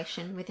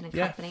integration within a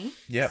company.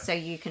 So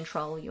you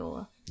control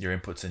your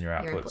inputs and your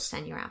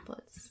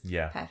outputs.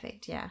 Yeah,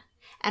 perfect. Yeah.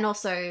 And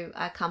also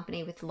a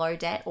company with low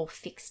debt or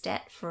fixed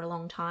debt for a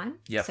long time.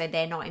 So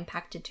they're not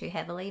impacted too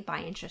heavily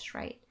by interest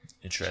changes.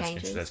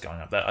 Interest rates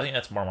going up. I think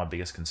that's one of my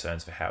biggest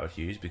concerns for Howard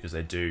Hughes, because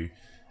they do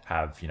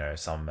have,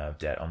 some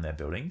debt on their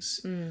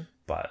buildings,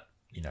 but,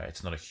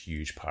 it's not a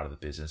huge part of the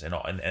business. And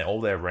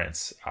all their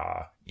rents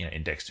are,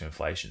 indexed to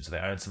inflation. So they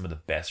own some of the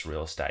best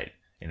real estate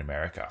in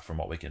America, from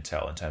what we can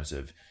tell, in terms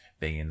of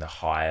being in the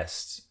higher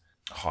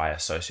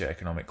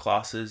socioeconomic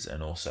classes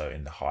and also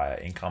in the higher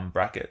income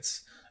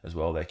brackets as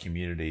well. Their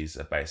communities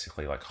are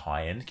basically like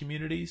high-end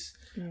communities.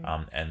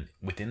 And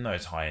within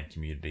those high-end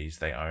communities,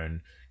 they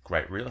own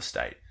great real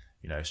estate,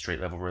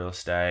 street-level real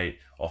estate,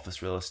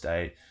 office real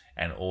estate,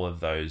 and all of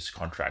those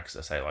contracts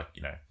that say, like,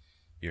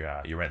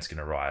 your rent's going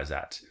to rise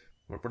at,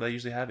 what do they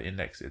usually have?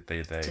 Index to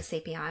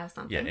CPI or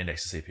something. Yeah,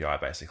 index to CPI,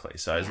 basically.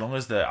 So as long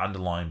as the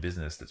underlying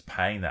business that's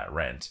paying that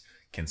rent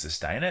can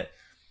sustain it,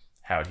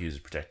 Howard Hughes is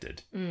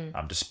protected,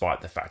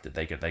 despite the fact that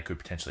they could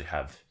potentially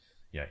have,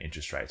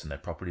 interest rates on their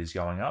properties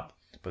going up,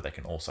 but they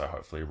can also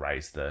hopefully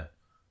raise the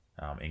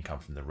income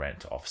from the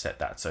rent to offset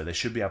that. So they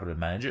should be able to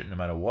manage it no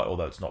matter what,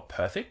 although it's not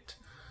perfect.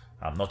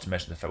 Not to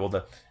mention the fact,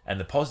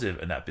 the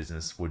positive in that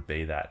business would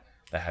be that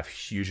they have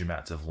huge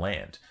amounts of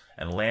land,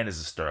 and land has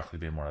historically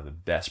been one of the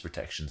best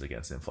protections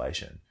against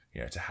inflation.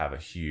 To have a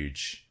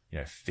huge,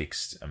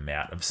 fixed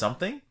amount of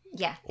something.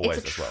 Yeah, it's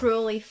a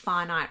truly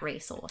finite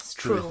resource.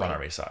 Truly finite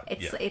resource.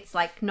 It's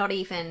like not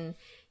even,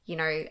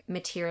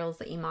 materials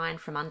that you mine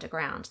from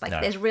underground. Like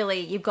there's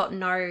really, you've got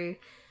no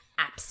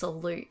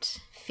absolute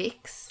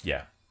fix.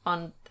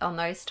 On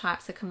those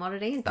types of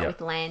commodities, but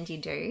with land you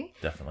do.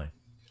 Definitely.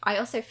 I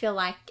also feel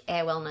like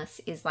Air Wellness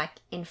is like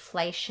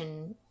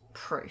inflation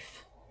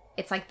proof.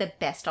 It's like the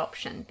best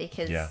option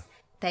because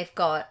they've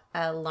got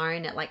a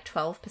loan at like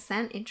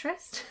 12%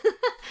 interest.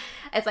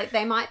 It's like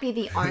they might be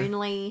the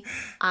only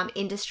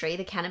industry,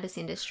 the cannabis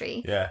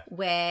industry,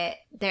 where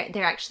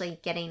they're actually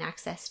getting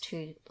access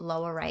to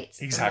lower rates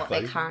than what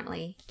they're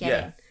currently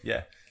getting.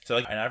 Yeah. So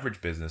like an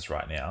average business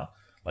right now,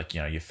 like,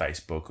 your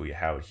Facebook or your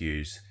Howard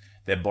Hughes,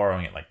 they're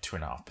borrowing at like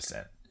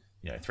 2.5%,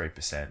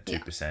 3%,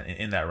 2%,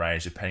 in that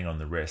range, depending on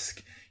the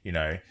risk,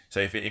 So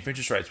if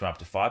interest rates went up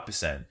to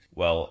 5%,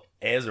 well,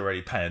 Air's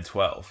already paying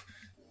 12%.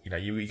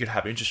 You could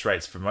have interest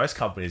rates for most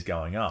companies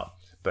going up,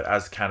 but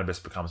as cannabis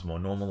becomes more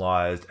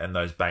normalized and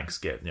those banks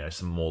get,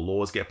 some more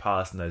laws get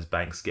passed and those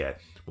banks get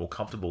more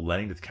comfortable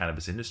lending to the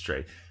cannabis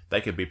industry, they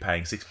could be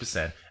paying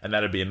 6%, and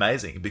that'd be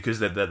amazing because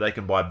they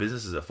can buy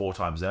businesses at 4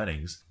 times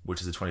earnings,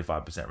 which is a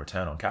 25%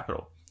 return on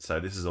capital. So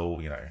this is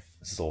all,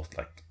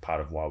 like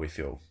part of why we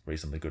feel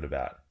reasonably good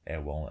about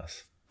Air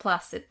Wellness.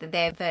 Plus,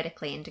 they're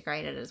vertically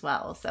integrated as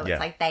well, so it's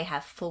like they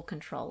have full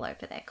control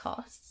over their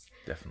costs.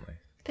 Definitely.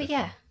 But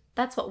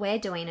that's what we're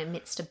doing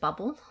amidst a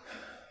bubble.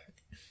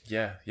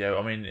 Yeah.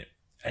 I mean,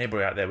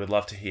 anybody out there would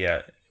love to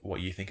hear what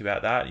you think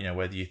about that.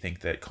 Whether you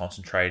think that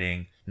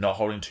concentrating, not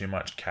holding too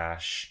much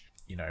cash,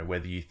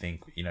 whether you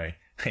think,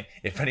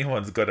 if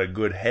anyone's got a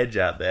good hedge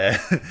out there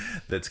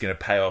that's going to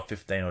pay off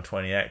 15 or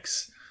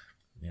 20x,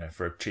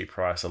 for a cheap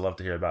price, I'd love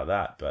to hear about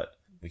that. But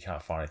we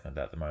can't find anything like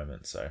that at the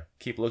moment. So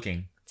keep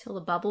looking. Till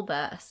the bubble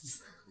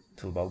bursts.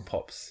 Till the bubble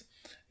pops.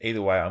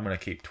 Either way, I'm going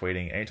to keep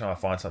tweeting. Anytime I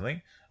find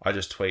something, I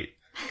just tweet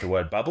the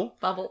word bubble.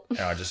 Bubble. And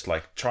I just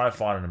like try and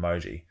find an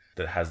emoji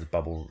that has the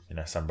bubble,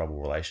 some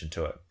bubble relation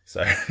to it.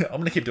 So I'm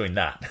going to keep doing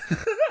that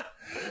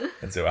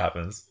and see what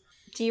happens.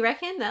 Do you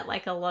reckon that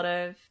like a lot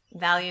of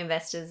value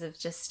investors have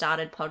just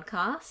started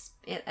podcasts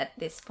at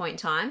this point in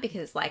time?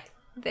 Because like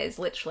there's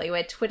literally,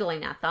 we're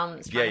twiddling our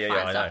thumbs trying to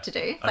find stuff to do.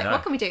 It's like,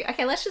 what can we do?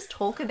 Okay, let's just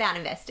talk about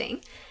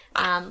investing.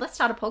 Let's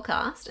start a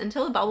podcast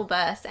until the bubble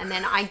bursts. And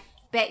then I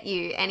bet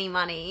you any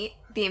money,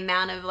 the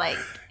amount of like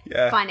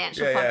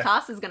financial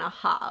podcasts is going to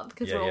halve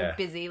because we're all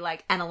busy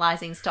like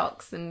analyzing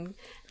stocks and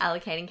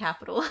allocating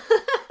capital.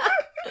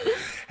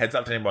 Heads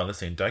up to anyone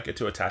listening, don't get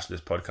too attached to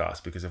this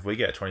podcast because if we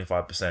get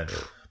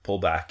 25%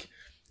 pullback,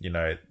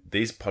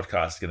 these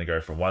podcasts are going to go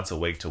from once a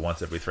week to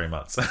once every 3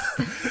 months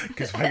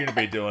because we're going to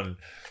be doing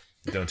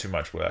too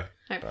much work.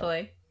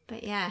 Hopefully.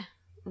 But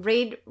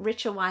read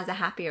Richer, Wiser,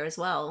 Happier as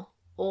well.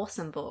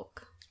 Awesome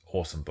book.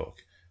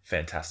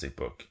 Fantastic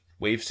book.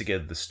 Weaves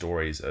together the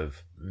stories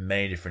of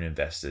many different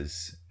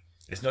investors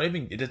it's not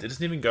even, it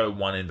doesn't even go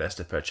one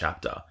investor per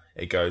chapter.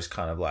 It goes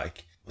kind of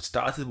like, it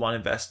starts with one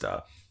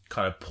investor,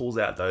 kind of pulls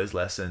out those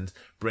lessons,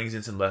 brings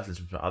in some lessons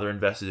from other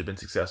investors who've been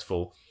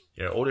successful,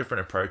 all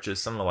different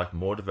approaches. Some are like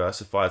more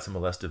diversified, some are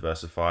less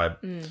diversified,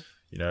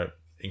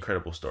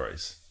 incredible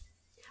stories.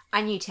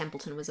 I knew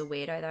Templeton was a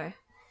weirdo though.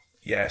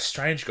 Yeah,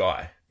 strange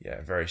guy.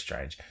 Yeah, very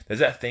strange. There's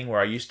that thing where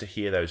I used to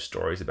hear those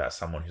stories about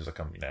someone who's like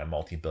a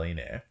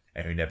multi-billionaire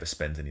and who never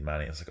spends any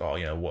money. It's like,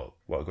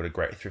 what a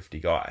great thrifty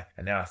guy.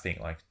 And now I think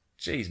like,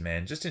 geez,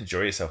 man, just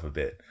enjoy yourself a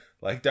bit.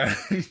 Like, don't.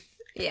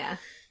 Yeah.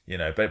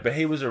 But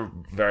he was a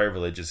very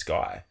religious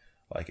guy.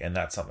 Like, and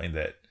that's something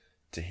that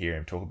to hear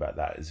him talk about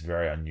that is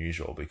very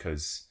unusual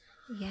because.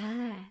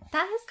 Yeah,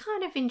 that has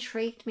kind of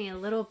intrigued me a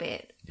little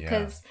bit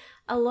because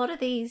a lot of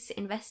these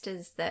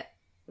investors that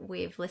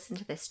we've listened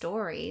to their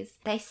stories,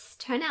 they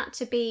turn out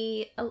to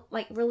be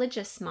like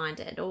religious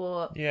minded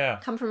or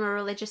come from a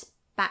religious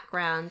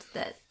background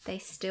that they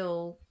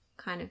still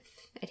kind of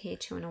adhere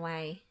to in a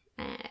way.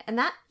 And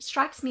that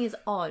strikes me as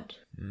odd.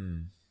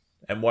 Mm.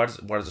 And why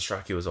does it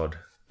strike you as odd?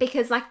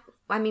 Because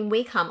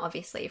we come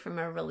obviously from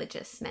a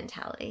religious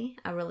mentality,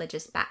 a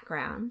religious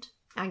background.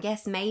 I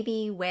guess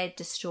maybe we're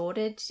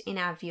distorted in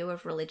our view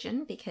of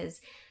religion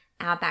because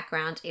our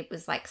background, it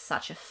was like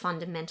such a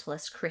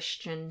fundamentalist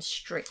Christian,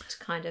 strict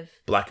kind of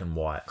black and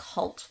white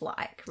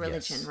cult-like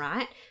religion,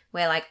 right?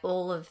 Where like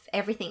all of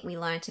everything we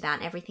learnt about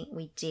and everything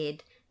we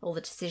did, all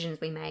the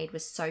decisions we made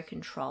was so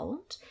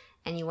controlled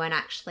and you weren't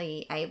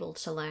actually able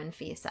to learn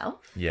for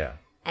yourself. Yeah.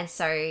 And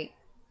so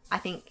I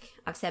think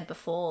I've said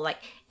before, like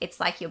it's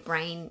like your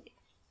brain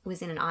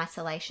was in an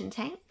isolation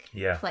tank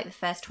for like the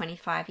first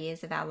 25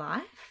 years of our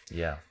life.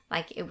 Yeah.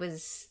 Like it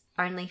was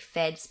only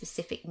fed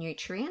specific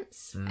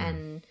nutrients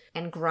and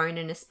grown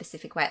in a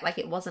specific way. Like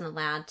it wasn't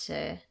allowed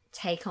to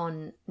take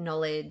on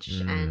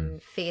knowledge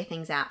and figure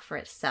things out for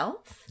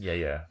itself.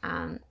 Yeah.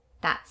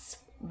 That's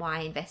why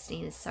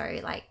investing is so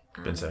like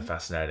been so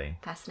fascinating.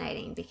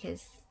 Fascinating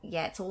because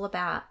it's all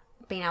about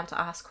being able to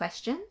ask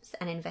questions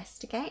and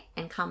investigate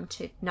and come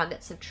to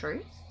nuggets of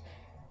truth.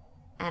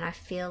 And I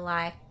feel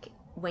like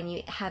when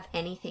you have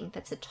anything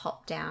that's a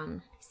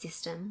top-down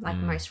system, like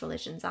most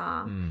religions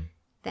are,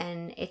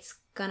 then it's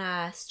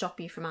gonna stop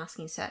you from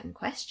asking certain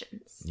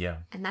questions. Yeah.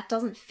 And that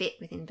doesn't fit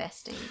with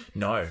investing.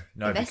 No.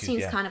 Investing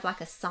is kind of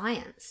like a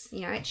science.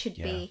 It should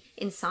be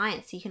in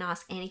science. You can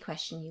ask any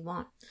question you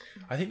want.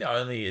 I think the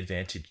only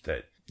advantage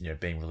that,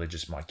 being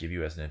religious might give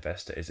you as an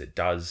investor is it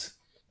does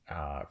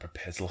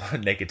perpetuate a lot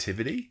of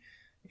negativity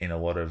in a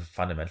lot of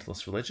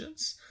fundamentalist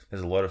religions.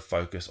 There's a lot of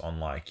focus on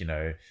like,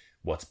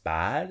 what's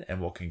bad and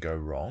what can go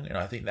wrong. And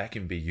I think that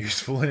can be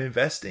useful in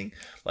investing.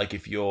 Like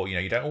if you're,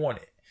 you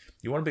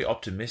want to be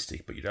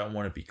optimistic, but you don't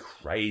want to be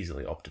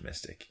crazily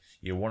optimistic.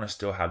 You want to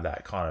still have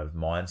that kind of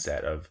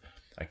mindset of,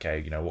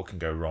 okay, what can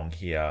go wrong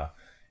here?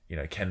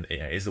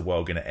 Is the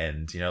world going to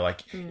end?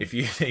 If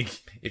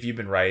you've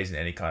been raised in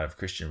any kind of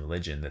Christian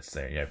religion that's,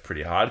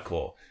 pretty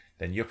hardcore,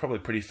 then you're probably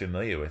pretty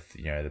familiar with,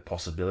 the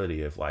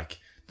possibility of like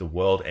the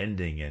world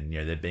ending and,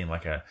 there being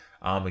like a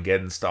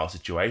Armageddon style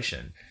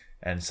situation.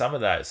 And some of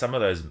those,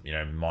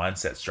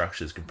 mindset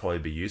structures can probably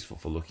be useful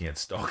for looking at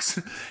stocks.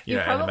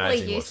 You're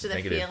probably used to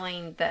the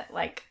feeling that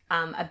like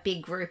a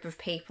big group of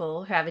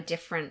people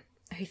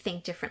who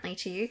think differently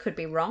to you could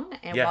be wrong,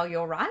 and while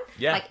you're right.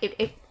 Yeah. Like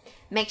it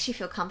makes you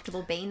feel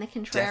comfortable being the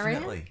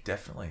contrarian.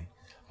 Definitely.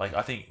 Like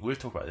I think we've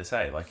talked about this,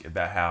 like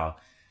about how,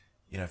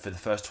 for the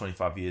first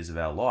 25 years of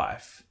our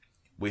life,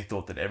 we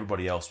thought that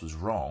everybody else was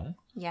wrong.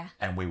 Yeah.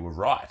 And we were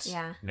right.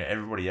 Yeah.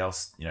 Everybody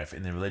else,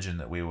 in the religion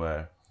that we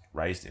were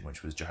raised in,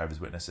 which was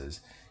Jehovah's Witnesses,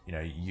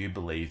 you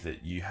believe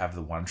that you have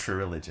the one true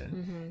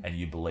religion, and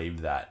you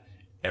believe that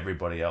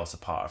everybody else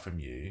apart from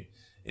you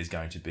is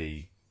going to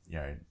be,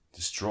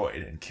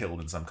 destroyed and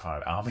killed in some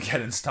kind of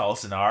Armageddon style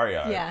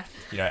scenario. Yeah.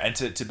 And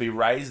to be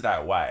raised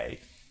that way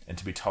and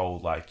to be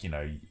told like,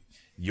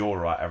 you're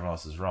right, everyone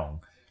else is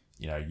wrong,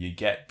 you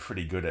get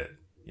pretty good at,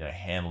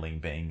 handling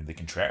being the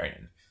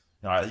contrarian.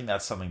 I think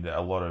that's something that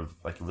a lot of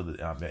like really,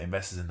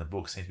 investors in the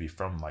book seem to be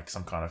from like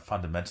some kind of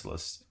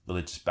fundamentalist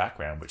religious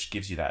background, which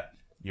gives you that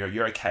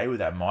you're okay with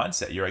that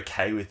mindset. You're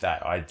okay with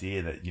that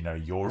idea that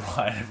you're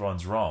right,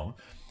 everyone's wrong,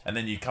 and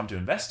then you come to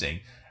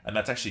investing, and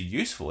that's actually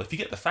useful if you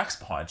get the facts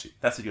behind you.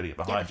 That's what you got to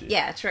get behind you.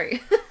 Yeah, true.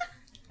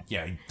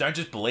 Don't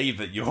just believe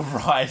that you're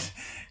right,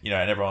 and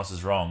everyone else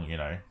is wrong.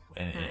 And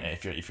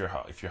if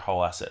your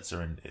whole assets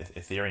are in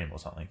Ethereum or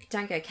something.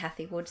 Don't go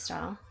Cathie Wood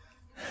style.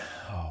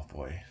 Oh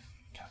boy,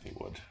 Cathie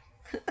Wood.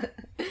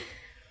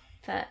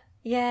 But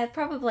yeah,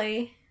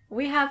 probably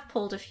we have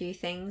pulled a few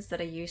things that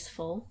are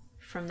useful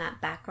from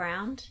that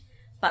background,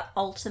 but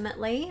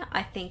ultimately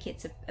I think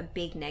it's a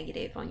big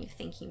negative on your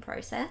thinking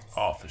process.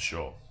 Oh, for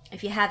sure.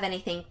 If you have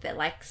anything that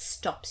like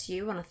stops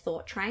you on a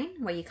thought train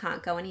where you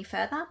can't go any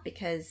further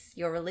because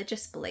your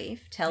religious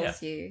belief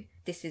tells you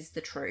this is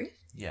the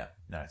truth. Yeah.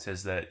 No, it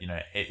says that,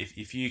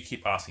 if you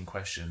keep asking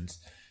questions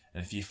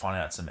and if you find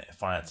out some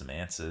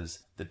answers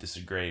that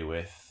disagree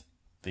with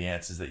the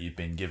answers that you've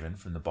been given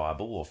from the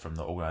Bible or from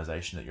the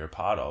organization that you're a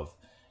part of,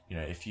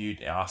 if you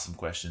ask some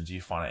questions,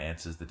 you find out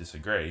answers that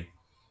disagree,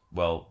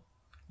 well,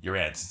 your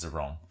answers are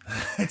wrong.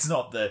 It's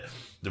not the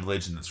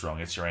religion that's wrong,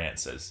 it's your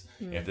answers.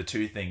 If the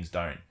two things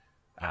don't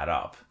add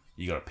up,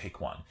 you got to pick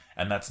one.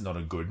 And that's not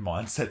a good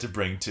mindset to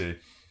bring to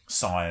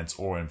science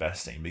or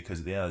investing, because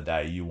at the end of the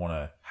day, you want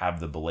to have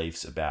the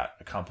beliefs about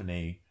a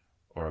company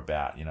or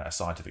about, a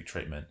scientific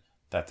treatment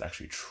that's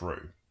actually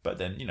true. But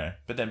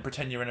then,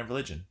 pretend you're in a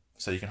religion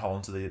so you can hold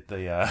on to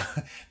the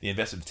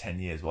investment for 10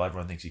 years while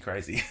everyone thinks you're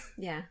crazy.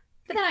 Yeah.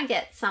 But then I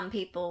get some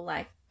people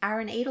like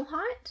Aaron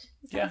Edelheit,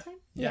 is that his name?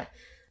 Yeah.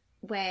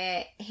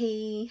 Where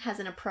he has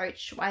an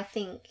approach, I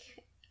think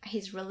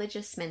his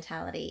religious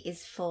mentality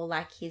is for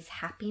like his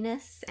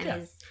happiness and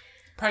his...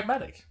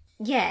 pragmatic.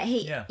 Yeah,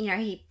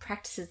 he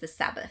practices the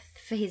Sabbath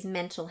for his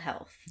mental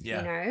health,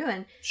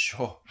 and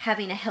sure,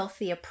 having a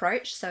healthy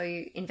approach so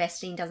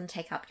investing doesn't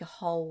take up your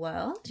whole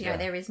world. You know,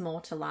 there is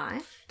more to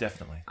life.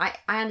 Definitely. I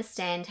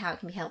understand how it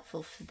can be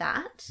helpful for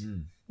that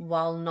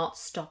while not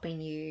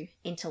stopping you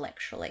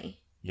intellectually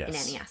in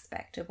any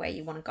aspect of where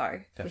you want to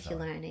go with your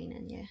learning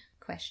and your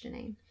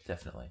questioning.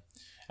 Definitely.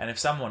 And if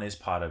someone is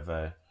part of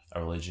a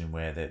religion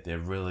where there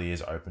really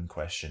is open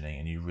questioning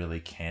and you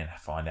really can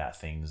find out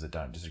things that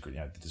don't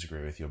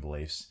disagree with your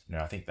beliefs,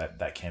 I think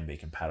that can be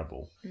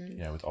compatible,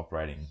 with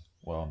operating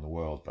well in the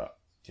world. But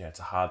it's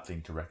a hard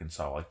thing to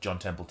reconcile. Like John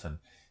Templeton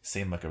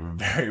seemed like a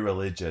very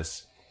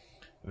religious,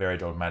 very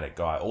dogmatic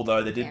guy.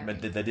 Although they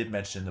did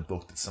mention in the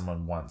book that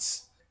someone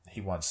once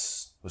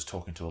was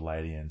talking to a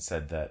lady and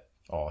said that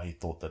he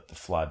thought that the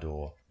flood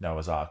or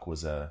Noah's Ark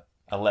was a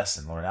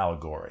lesson or an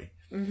allegory.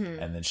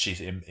 Mm-hmm. And then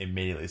she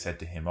immediately said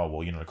to him, "Oh,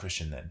 well, you're not a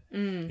Christian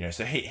then."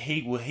 So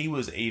he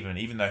was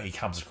even though he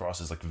comes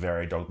across as like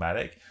very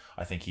dogmatic,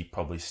 I think he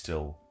probably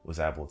still was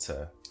able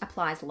to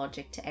applies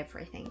logic to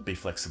everything. Be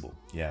flexible.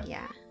 Yeah.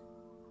 Yeah.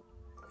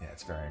 Yeah,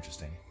 it's very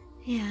interesting.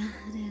 Yeah,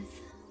 it is.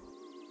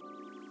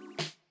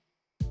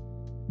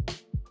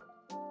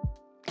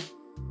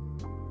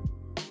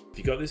 If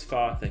you got this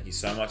far, thank you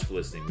so much for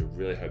listening. We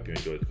really hope you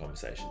enjoyed the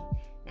conversation.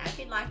 Now, if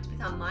you'd like to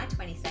become my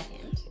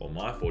 22nd or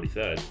my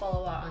 43rd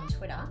follower on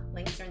Twitter,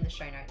 links are in the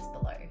show notes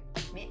below.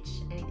 Mitch,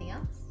 anything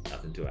else?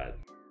 Nothing to add.